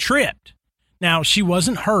before she tripped. Now, she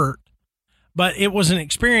wasn't hurt, but it was an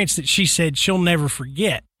experience that she said she'll never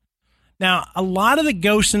forget. Now, a lot of the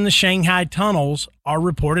ghosts in the Shanghai tunnels are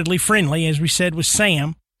reportedly friendly, as we said with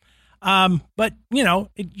Sam. But, you know,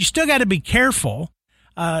 you still got to be careful.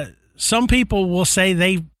 Some people will say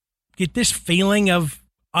they get this feeling of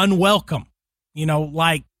unwelcome, you know,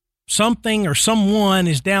 like something or someone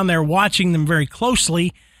is down there watching them very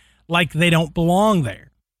closely, like they don't belong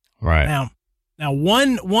there. Right. Now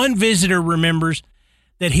one visitor remembers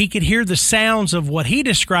that he could hear the sounds of what he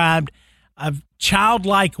described of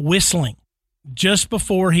childlike whistling just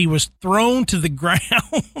before he was thrown to the ground.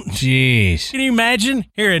 Jeez. Can you imagine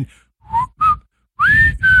hearing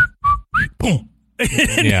boom?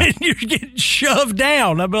 And you're getting shoved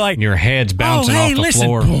down. I'd be like, your head's bouncing off the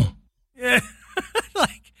floor. Boom. Yeah.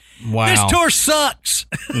 Like, wow. This tour sucks.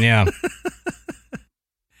 Yeah.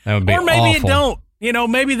 That would be Or maybe awful. it don't. You know,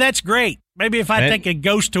 maybe that's great. Maybe if I take a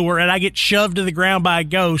ghost tour and I get shoved to the ground by a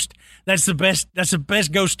ghost, that's the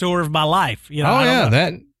best ghost tour of my life. You know, oh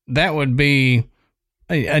yeah, that would be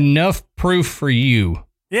enough proof for you.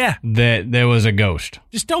 Yeah, that there was a ghost.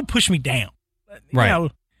 Just don't push me down.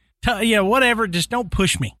 Right. Whatever. Just don't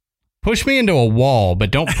push me. Push me into a wall,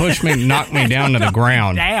 but don't push me, knock me down to the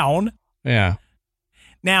ground. Down. Yeah.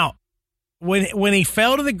 Now, when he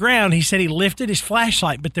fell to the ground, he said he lifted his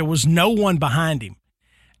flashlight, but there was no one behind him.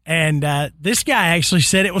 And this guy actually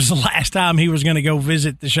said it was the last time he was going to go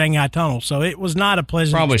visit the Shanghai Tunnel. So it was not a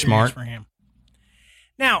pleasant experience for him.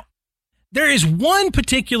 Now, there is one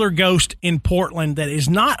particular ghost in Portland that is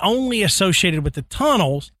not only associated with the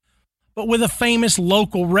tunnels, but with a famous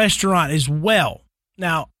local restaurant as well.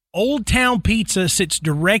 Now, Old Town Pizza sits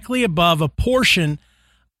directly above a portion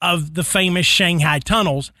of the famous Shanghai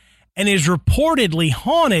tunnels and is reportedly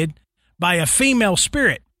haunted by a female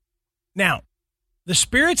spirit. Now, the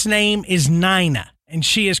spirit's name is Nina, and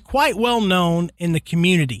she is quite well known in the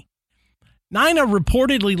community. Nina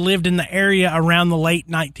reportedly lived in the area around the late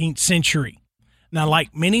 19th century. Now,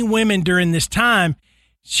 like many women during this time,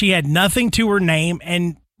 she had nothing to her name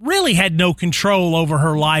and really had no control over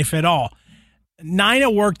her life at all. Nina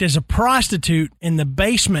worked as a prostitute in the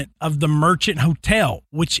basement of the Merchant Hotel,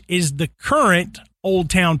 which is the current Old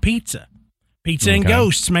Town Pizza. Pizza and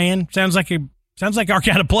Ghosts, man. Sounds like our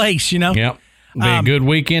kind of place, you know? Yep. Be a good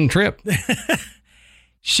weekend trip.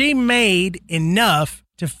 She made enough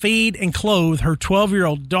to feed and clothe her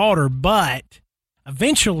 12-year-old daughter, but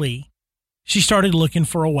eventually she started looking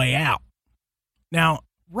for a way out. Now,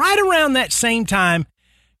 right around that same time,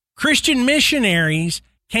 Christian missionaries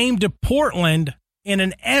came to Portland in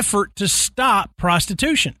an effort to stop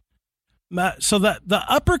prostitution. So the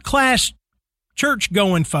upper-class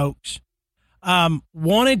church-going folks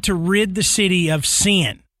wanted to rid the city of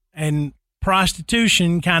sin, and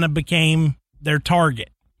prostitution kind of became their target.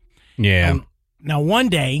 Yeah. Now, one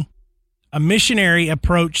day, a missionary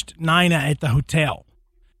approached Nina at the hotel.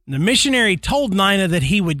 The missionary told Nina that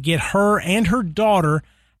he would get her and her daughter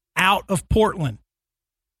out of Portland.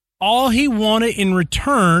 All he wanted in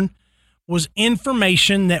return was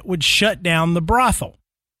information that would shut down the brothel.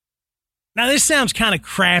 Now, this sounds kind of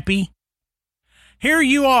crappy. Here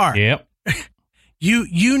you are. Yep.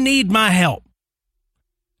 You need my help,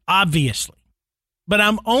 obviously. But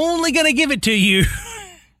I'm only going to give it to you,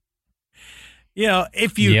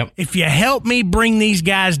 if you help me bring these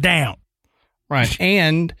guys down. Right.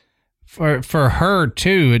 And for her,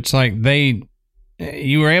 too, it's like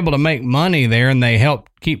you were able to make money there and they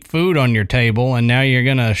helped keep food on your table, and now you're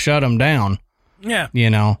going to shut them down. Yeah.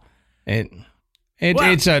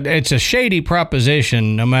 It's a shady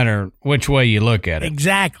proposition no matter which way you look at it.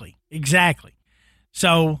 Exactly.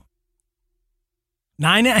 So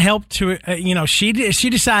Nina helped to, she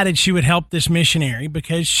decided she would help this missionary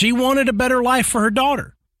because she wanted a better life for her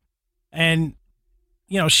daughter. And,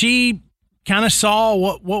 she kind of saw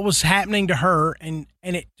what was happening to her, and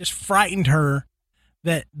it just frightened her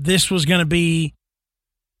that this was going to be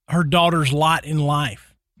her daughter's lot in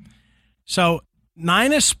life. So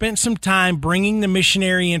Nina spent some time bringing the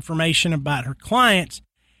missionary information about her clients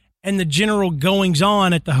and the general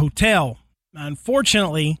goings-on at the hotel.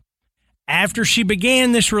 Unfortunately, after she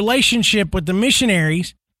began this relationship with the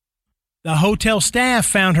missionaries, the hotel staff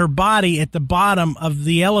found her body at the bottom of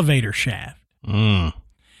the elevator shaft.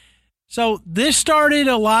 So this started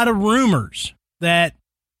a lot of rumors that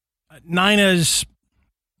Nina's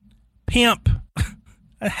pimp,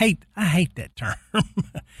 I hate that term,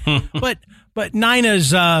 but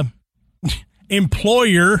Nina's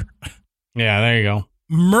employer, yeah, there you go,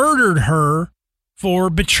 murdered her for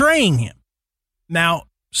betraying him. Now,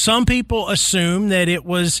 some people assume that it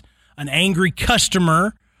was an angry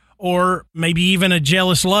customer or maybe even a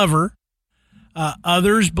jealous lover.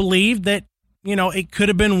 Others believe that, it could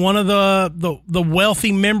have been one of the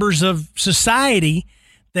wealthy members of society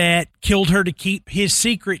that killed her to keep his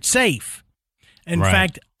secret safe. In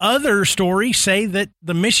fact, other stories say that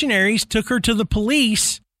the missionaries took her to the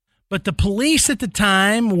police, but the police at the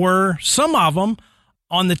time were, some of them,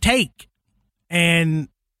 on the take. And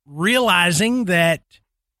realizing that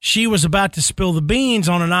she was about to spill the beans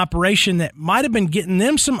on an operation that might have been getting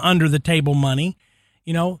them some under-the-table money,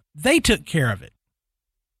 they took care of it.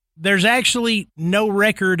 There's actually no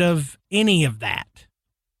record of any of that.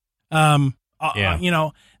 The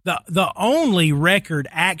only record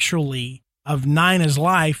actually of Nina's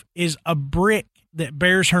life is a brick that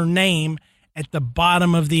bears her name at the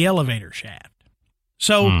bottom of the elevator shaft.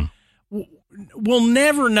 So we'll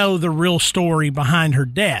never know the real story behind her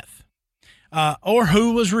death or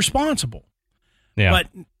who was responsible. Yeah. But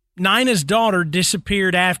Nina's daughter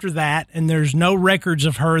disappeared after that, and there's no records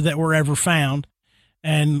of her that were ever found.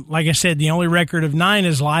 And like I said, the only record of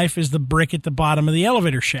Nina's life is the brick at the bottom of the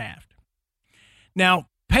elevator shaft. Now,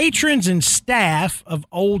 patrons and staff of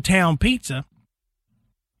Old Town Pizza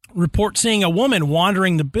report seeing a woman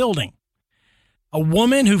wandering the building, a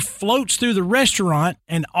woman who floats through the restaurant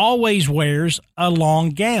and always wears a long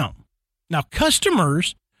gown. Now,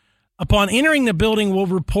 customers, upon entering the building, will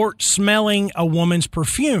report smelling a woman's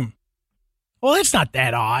perfume. Well, that's not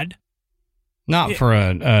that odd. Not for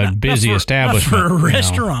a busy establishment. Not for a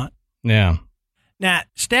restaurant. Yeah. Now,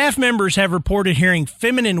 staff members have reported hearing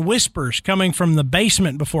feminine whispers coming from the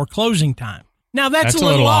basement before closing time. Now, that's a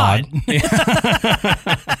little odd.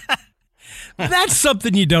 That's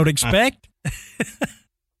something you don't expect.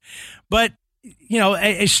 But,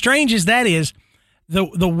 as strange as that is,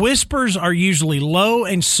 the whispers are usually low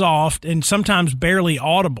and soft and sometimes barely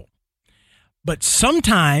audible. But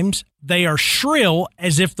sometimes they are shrill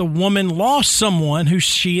as if the woman lost someone who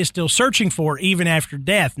she is still searching for even after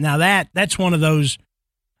death. Now that's one of those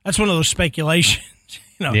speculations.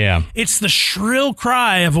 Yeah. It's the shrill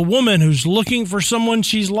cry of a woman who's looking for someone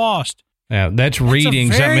she's lost. Yeah, that's reading.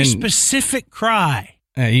 It's a very specific cry.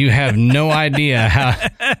 You have no idea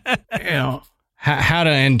how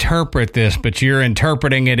to interpret this, but you're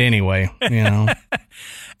interpreting it anyway.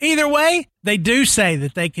 Either way, they do say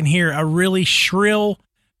that they can hear a really shrill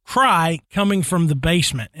cry coming from the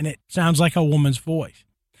basement, and it sounds like a woman's voice.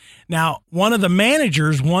 Now, one of the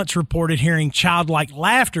managers once reported hearing childlike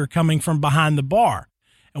laughter coming from behind the bar.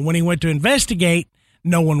 And when he went to investigate,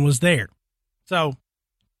 no one was there. So,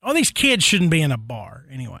 all these kids shouldn't be in a bar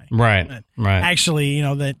anyway. Right, but right. Actually,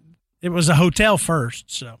 that it was a hotel first,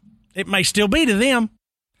 so it may still be to them.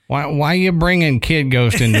 Why you bringing kid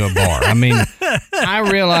ghosts into a bar? I mean, I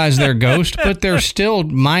realize they're ghosts, but they're still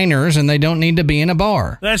minors and they don't need to be in a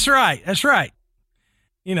bar. That's right.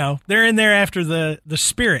 They're in there after the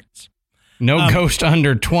spirits. No ghost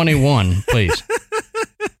under 21, please.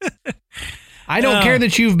 I don't care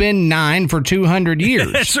that you've been 9 for 200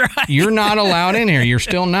 years. That's right. You're not allowed in here. You're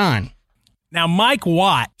still 9. Now, Mike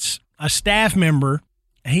Watts, a staff member,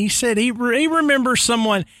 he said he remembers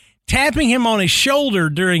someone tapping him on his shoulder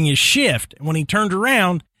during his shift. And when he turned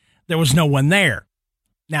around, there was no one there.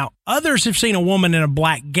 Now, others have seen a woman in a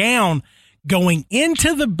black gown going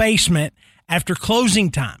into the basement after closing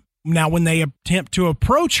time. Now, when they attempt to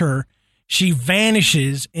approach her, she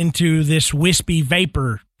vanishes into this wispy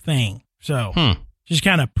vapor thing. So she's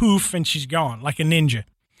kind of poof and she's gone like a ninja.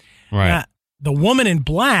 Right. Now, the woman in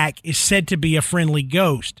black is said to be a friendly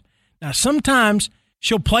ghost. Now, sometimes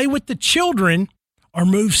she'll play with the children or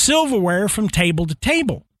move silverware from table to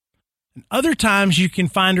table. And other times you can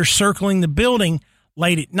find her circling the building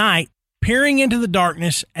late at night, peering into the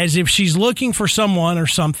darkness as if she's looking for someone or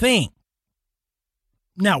something.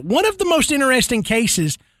 Now, one of the most interesting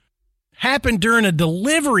cases happened during a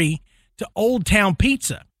delivery to Old Town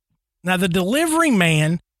Pizza. Now, the delivery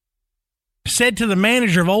man said to the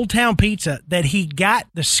manager of Old Town Pizza that he got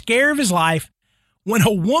the scare of his life when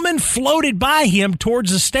a woman floated by him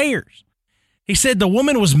towards the stairs. He said the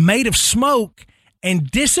woman was made of smoke and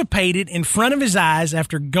dissipated in front of his eyes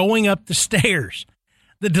after going up the stairs.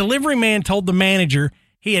 The delivery man told the manager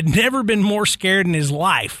he had never been more scared in his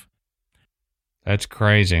life. That's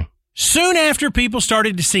crazy. Soon after people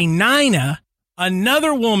started to see Nina,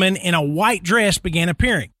 another woman in a white dress began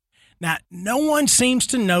appearing. Now, no one seems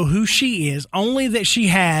to know who she is, only that she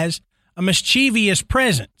has a mischievous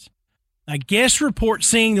presence. Now, guests report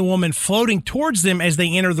seeing the woman floating towards them as they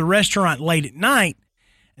enter the restaurant late at night,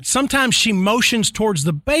 and sometimes she motions towards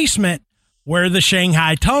the basement where the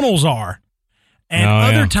Shanghai tunnels are. And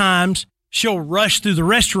other times, she'll rush through the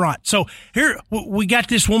restaurant. So here we got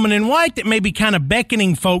this woman in white that may be kind of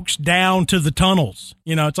beckoning folks down to the tunnels.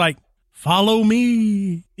 It's like, follow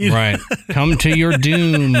me. Right. Come to your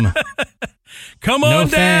doom. Come on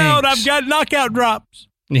down. I've got knockout drops.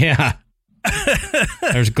 Yeah.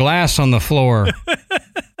 There's glass on the floor.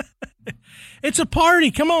 It's a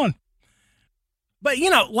party. Come on. But,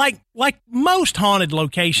 like most haunted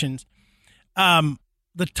locations,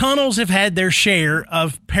 the tunnels have had their share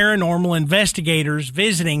of paranormal investigators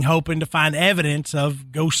visiting, hoping to find evidence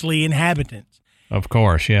of ghostly inhabitants. Of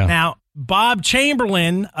course, yeah. Now, Bob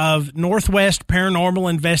Chamberlain of Northwest Paranormal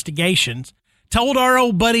Investigations told our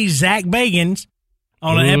old buddy Zach Bagans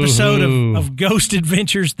on an episode of Ghost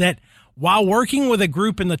Adventures that while working with a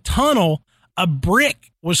group in the tunnel, a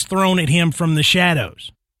brick was thrown at him from the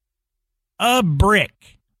shadows. A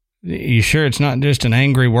brick. You sure it's not just an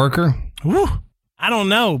angry worker? Whew. I don't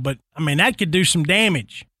know, but that could do some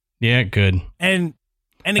damage. Yeah, it could. And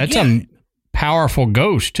that's again, a powerful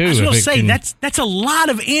ghost too. I was going to say that's a lot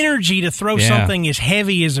of energy to throw something as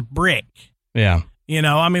heavy as a brick. Yeah.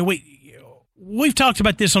 We've talked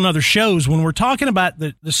about this on other shows when we're talking about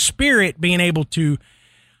the spirit being able to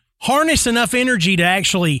harness enough energy to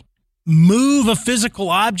actually move a physical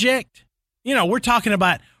object. We're talking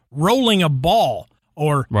about rolling a ball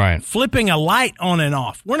or flipping a light on and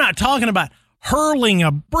off. We're not talking about hurling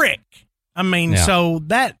a brick. So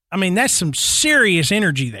that's some serious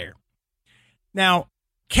energy there. Now,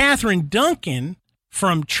 Catherine Duncan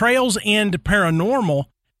from Trails End Paranormal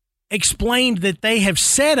explained that they have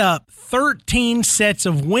set up 13 sets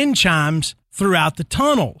of wind chimes throughout the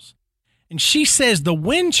tunnels. And she says the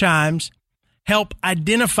wind chimes help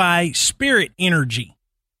identify spirit energy.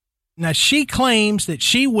 Now, she claims that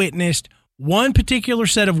she witnessed one particular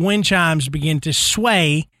set of wind chimes begin to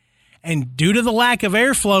sway, and due to the lack of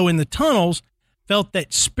airflow in the tunnels, felt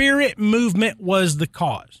that spirit movement was the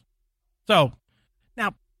cause. So,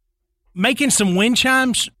 now, making some wind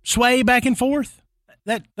chimes sway back and forth.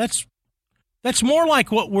 That's more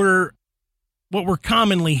like what we're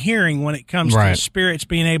commonly hearing when it comes to spirits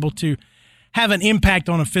being able to have an impact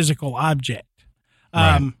on a physical object.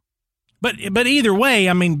 But either way,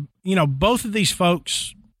 I mean, both of these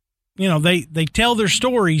folks, they tell their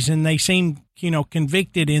stories and they seem,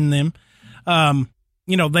 convicted in them.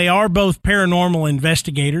 They are both paranormal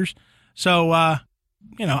investigators. So, I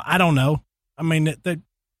don't know. I mean,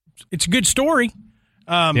 it's a good story.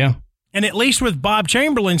 And at least with Bob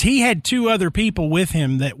Chamberlain's, he had 2 other people with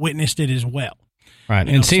him that witnessed it as well. Right.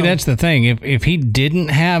 And see, that's the thing. If he didn't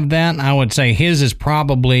have that, I would say his is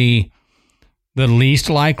probably the least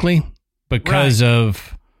likely because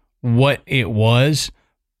of what it was.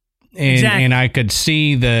 And I could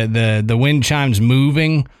see the wind chimes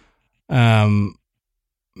moving more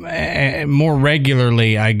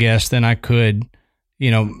regularly, I guess, than I could,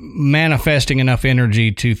 manifesting enough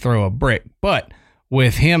energy to throw a brick. But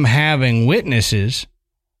with him having witnesses,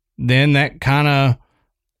 then that kind of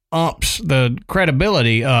umps the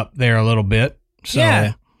credibility up there a little bit.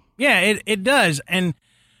 So it does. And,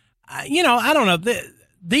 I don't know.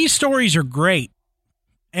 These stories are great.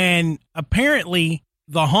 And apparently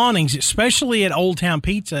the hauntings, especially at Old Town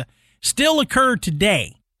Pizza, still occur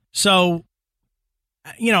today. So,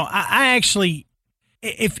 I actually,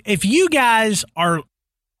 if you guys are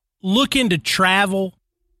looking to travel,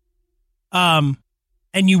 and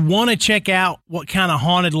you want to check out what kind of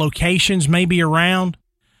haunted locations may be around,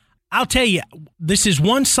 I'll tell you, this is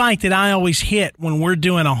one site that I always hit when we're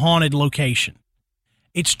doing a haunted location.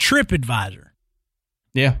 It's TripAdvisor.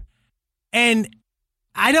 Yeah. And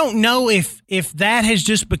I don't know if that has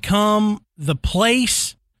just become the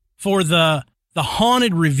place for the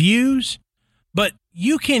haunted reviews, but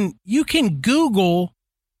you can Google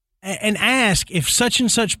and ask if such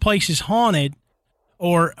and such place is haunted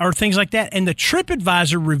or things like that, and the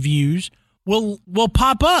TripAdvisor reviews will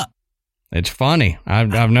pop up. It's funny.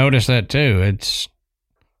 I've noticed that too.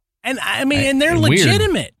 And they're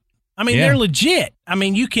legitimate. Weird. I mean, they're legit. I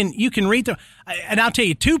mean, you can read them. And I'll tell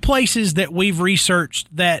you 2 places that we've researched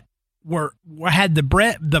that had the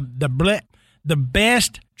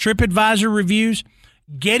best TripAdvisor reviews: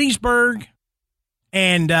 Gettysburg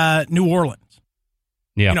and New Orleans.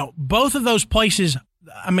 Yeah. Both of those places,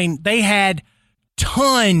 I mean, they had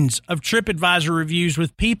tons of TripAdvisor reviews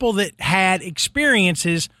with people that had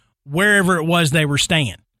experiences wherever it was they were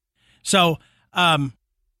staying. So,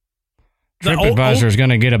 TripAdvisor is going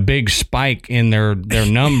to get a big spike in their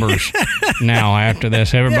numbers now after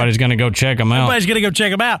this. Everybody's going to go check them out. Everybody's going to go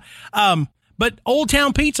check them out. But Old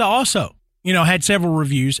Town Pizza also, had several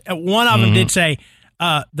reviews. One of them did say,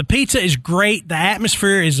 the pizza is great. The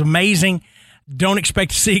atmosphere is amazing. Don't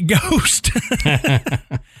expect to see a ghost.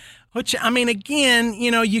 Which, I mean, again,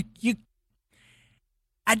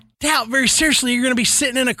 I doubt very seriously you're going to be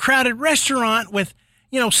sitting in a crowded restaurant with,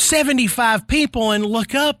 75 people and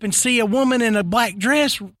look up and see a woman in a black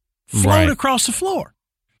dress float across the floor.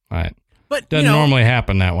 Right. But doesn't normally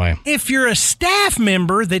happen that way. If you're a staff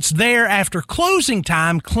member that's there after closing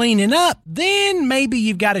time cleaning up, then maybe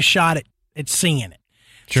you've got a shot at seeing it.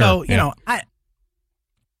 Sure, so,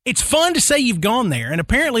 it's fun to say you've gone there, and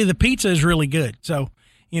apparently the pizza is really good. So,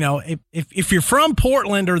 if you're from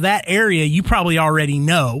Portland or that area, you probably already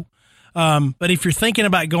know. But if you're thinking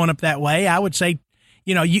about going up that way, I would say,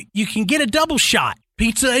 you can get a double shot,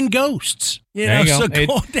 pizza and ghosts. There you go. So go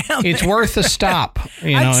down it's there. worth a stop.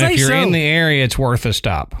 If you're in the area, it's worth a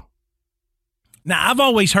stop. Now, I've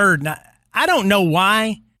always heard, I don't know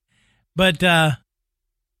why, but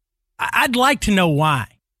I'd like to know why.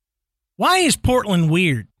 Why is Portland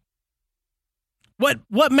weird?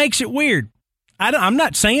 What makes it weird? I'm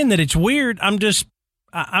not saying that it's weird.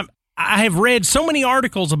 I have read so many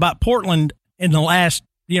articles about Portland in the last,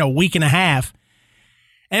 week and a half.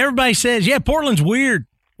 And everybody says, yeah, Portland's weird.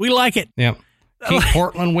 We like it. Yep. Keep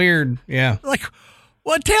Portland weird. Yeah. Like,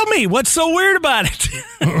 well, tell me, what's so weird about it?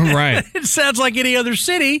 Right. It sounds like any other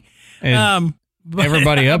city.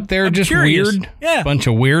 Everybody up there I'm just curious. weird? Yeah. Bunch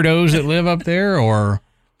of weirdos that live up there, or?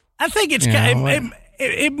 I think it's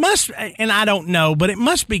it must, and I don't know, but it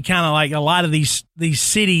must be kind of like a lot of these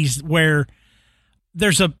cities where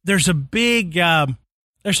there's a big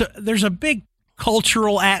there's a big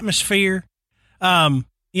cultural atmosphere, an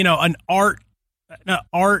art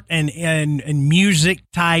and music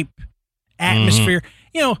type atmosphere.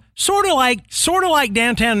 Sort of like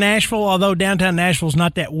downtown Nashville, although downtown Nashville's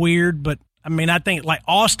not that weird, but I mean, I think like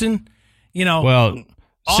Austin, Well,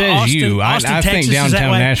 says Austin, you. Austin, I think Texas,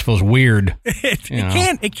 downtown Nashville's weird.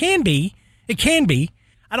 It can be.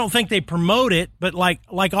 I don't think they promote it, but like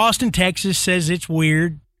Austin, Texas says it's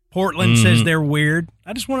weird. Portland says they're weird.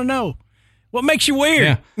 I just want to know, what makes you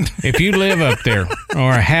weird? Yeah. If you live up there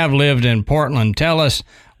or have lived in Portland, tell us,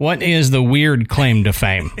 what is the weird claim to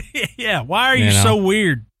fame? Yeah, why are you so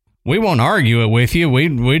weird? We won't argue it with you.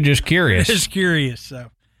 We're just curious. Just curious. So,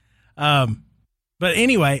 but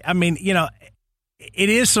anyway, I mean, it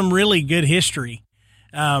is some really good history,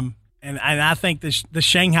 and I think the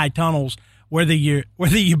Shanghai tunnels, whether you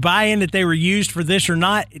buy in that they were used for this or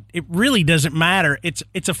not, it really doesn't matter.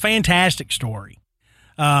 It's a fantastic story,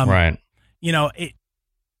 right? Not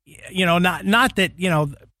that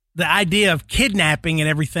the idea of kidnapping and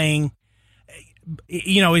everything,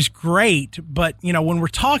 is great, but when we're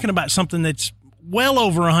talking about something that's well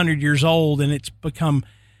over 100 years old and it's become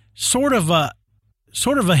sort of a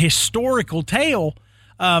historical tale,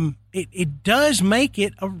 it does make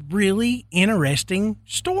it a really interesting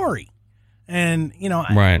story. And,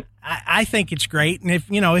 right. I think it's great. And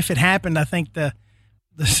if it happened, I think the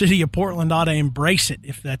city of Portland ought to embrace it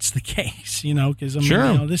if that's the case, because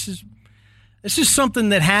sure. This is something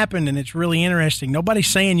that happened and it's really interesting. Nobody's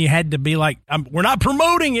saying you had to be like, we're not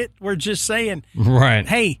promoting it. We're just saying, right.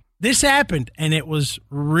 Hey, this happened and it was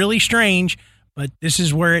really strange, but this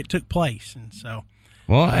is where it took place. And so,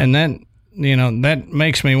 well, and then, that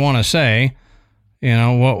makes me want to say,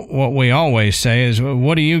 what we always say is,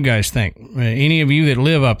 what do you guys think? Any of you that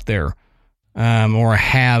live up there, or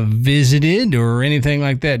have visited or anything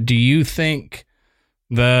like that, do you think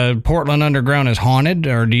the Portland Underground is haunted,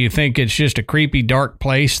 or do you think it's just a creepy, dark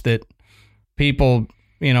place that people,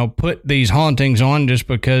 put these hauntings on just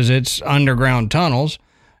because it's underground tunnels?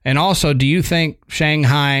 And also, do you think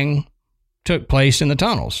Shanghai took place in the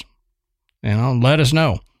tunnels? Let us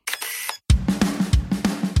know.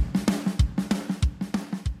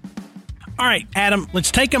 All right, Adam,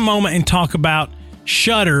 let's take a moment and talk about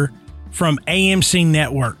Shudder from AMC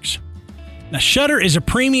Networks. Now, Shudder is a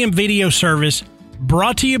premium video service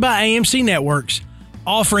brought to you by AMC Networks,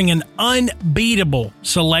 offering an unbeatable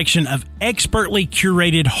selection of expertly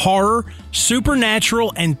curated horror,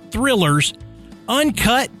 supernatural, and thrillers,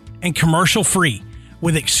 uncut and commercial-free,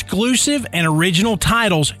 with exclusive and original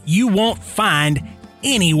titles you won't find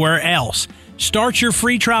anywhere else. Start your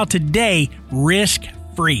free trial today,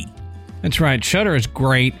 risk-free. That's right. Shudder is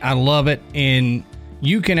great. I love it. And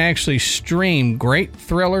you can actually stream great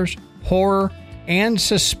thrillers, horror, and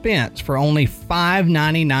suspense for only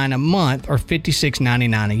 $5.99 a month or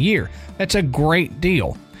 $56.99 a year. That's a great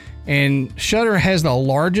deal. And Shudder has the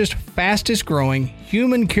largest, fastest growing,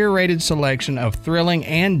 human curated selection of thrilling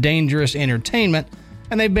and dangerous entertainment,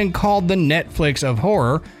 and they've been called the Netflix of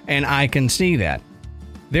horror, and I can see that.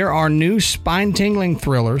 There are new spine-tingling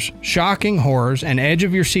thrillers, shocking horrors, and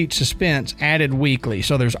edge-of-your-seat suspense added weekly,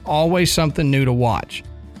 so there's always something new to watch.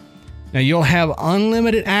 Now, you'll have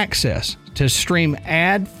unlimited access to stream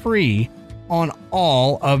ad-free on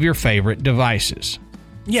all of your favorite devices.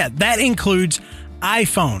 Yeah, that includes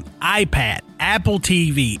iPhone, iPad, Apple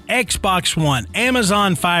TV, Xbox One,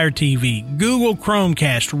 Amazon Fire TV, Google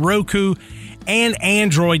Chromecast, Roku, and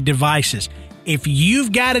Android devices. If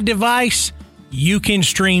you've got a device, you can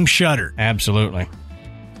stream Shudder. Absolutely.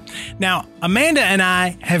 Now, Amanda and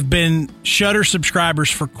I have been Shudder subscribers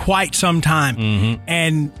for quite some time,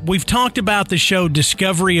 and we've talked about the show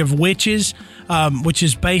Discovery of Witches, which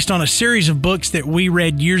is based on a series of books that we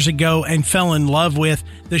read years ago and fell in love with.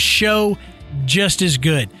 The show just as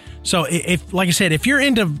good. So, if, like I said, if you're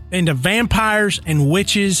into vampires and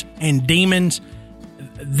witches and demons,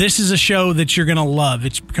 this is a show that you're going to love.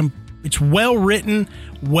 It's well written,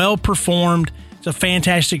 well performed. It's a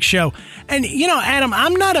fantastic show. And, Adam,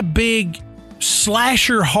 I'm not a big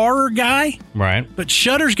slasher horror guy. Right. But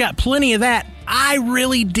Shudder's got plenty of that. I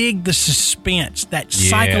really dig the suspense, that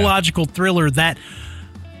psychological thriller, that,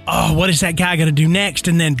 what is that guy going to do next?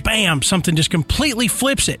 And then, bam, something just completely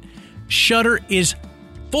flips it. Shudder is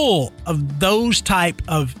full of those type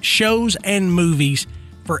of shows and movies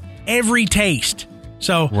for every taste.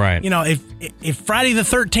 So, right. If Friday the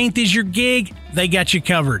 13th is your gig, they got you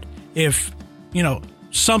covered. If,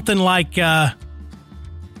 something like The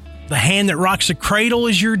Hand That Rocks the Cradle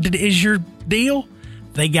is your deal,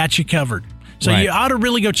 they got you covered. So you ought to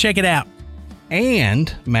really go check it out.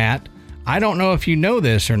 And, Matt, I don't know if you know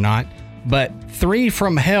this or not, but 3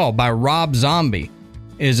 from Hell by Rob Zombie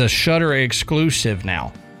is a Shudder exclusive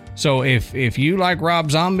now. So if you like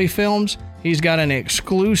Rob Zombie films, he's got an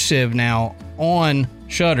exclusive now on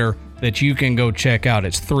Shudder that you can go check out.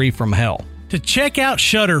 It's 3 from Hell. To check out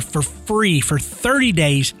Shudder for free for 30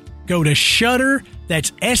 days, go to Shudder,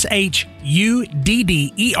 that's SHUDDER.com,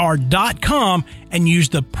 and use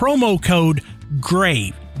the promo code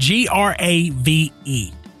GRAVE,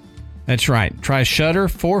 GRAVE. That's right. Try Shudder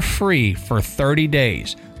for free for 30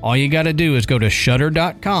 days. All you got to do is go to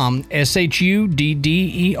shudder.com,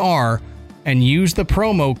 SHUDDER, and use the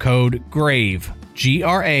promo code GRAVE,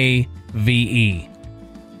 GRAVE.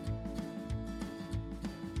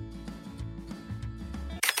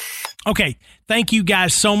 Okay, thank you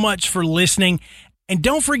guys so much for listening. And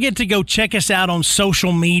don't forget to go check us out on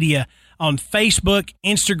social media, on Facebook,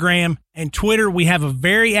 Instagram, and Twitter. We have a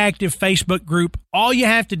very active Facebook group. All you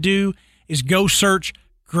have to do is go search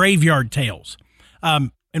Graveyard Tales.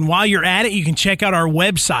 And while you're at it, you can check out our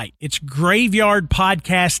website. It's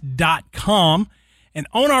graveyardpodcast.com. And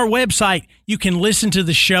on our website, you can listen to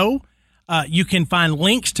the show. You can find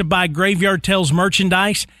links to buy Graveyard Tales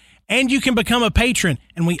merchandise, and you can become a patron.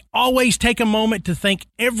 And we always take a moment to thank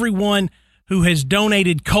everyone who has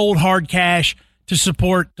donated cold, hard cash to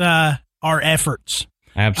support our efforts.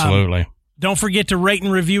 Absolutely. Don't forget to rate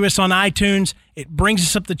and review us on iTunes. It brings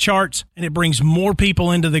us up the charts, and it brings more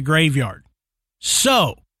people into the graveyard.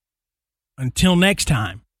 So, until next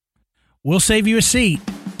time, we'll save you a seat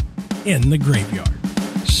in the graveyard.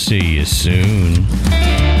 See you soon.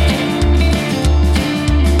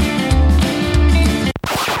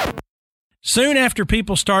 Soon after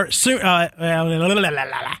people start... See,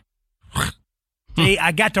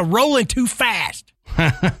 I got to rolling too fast.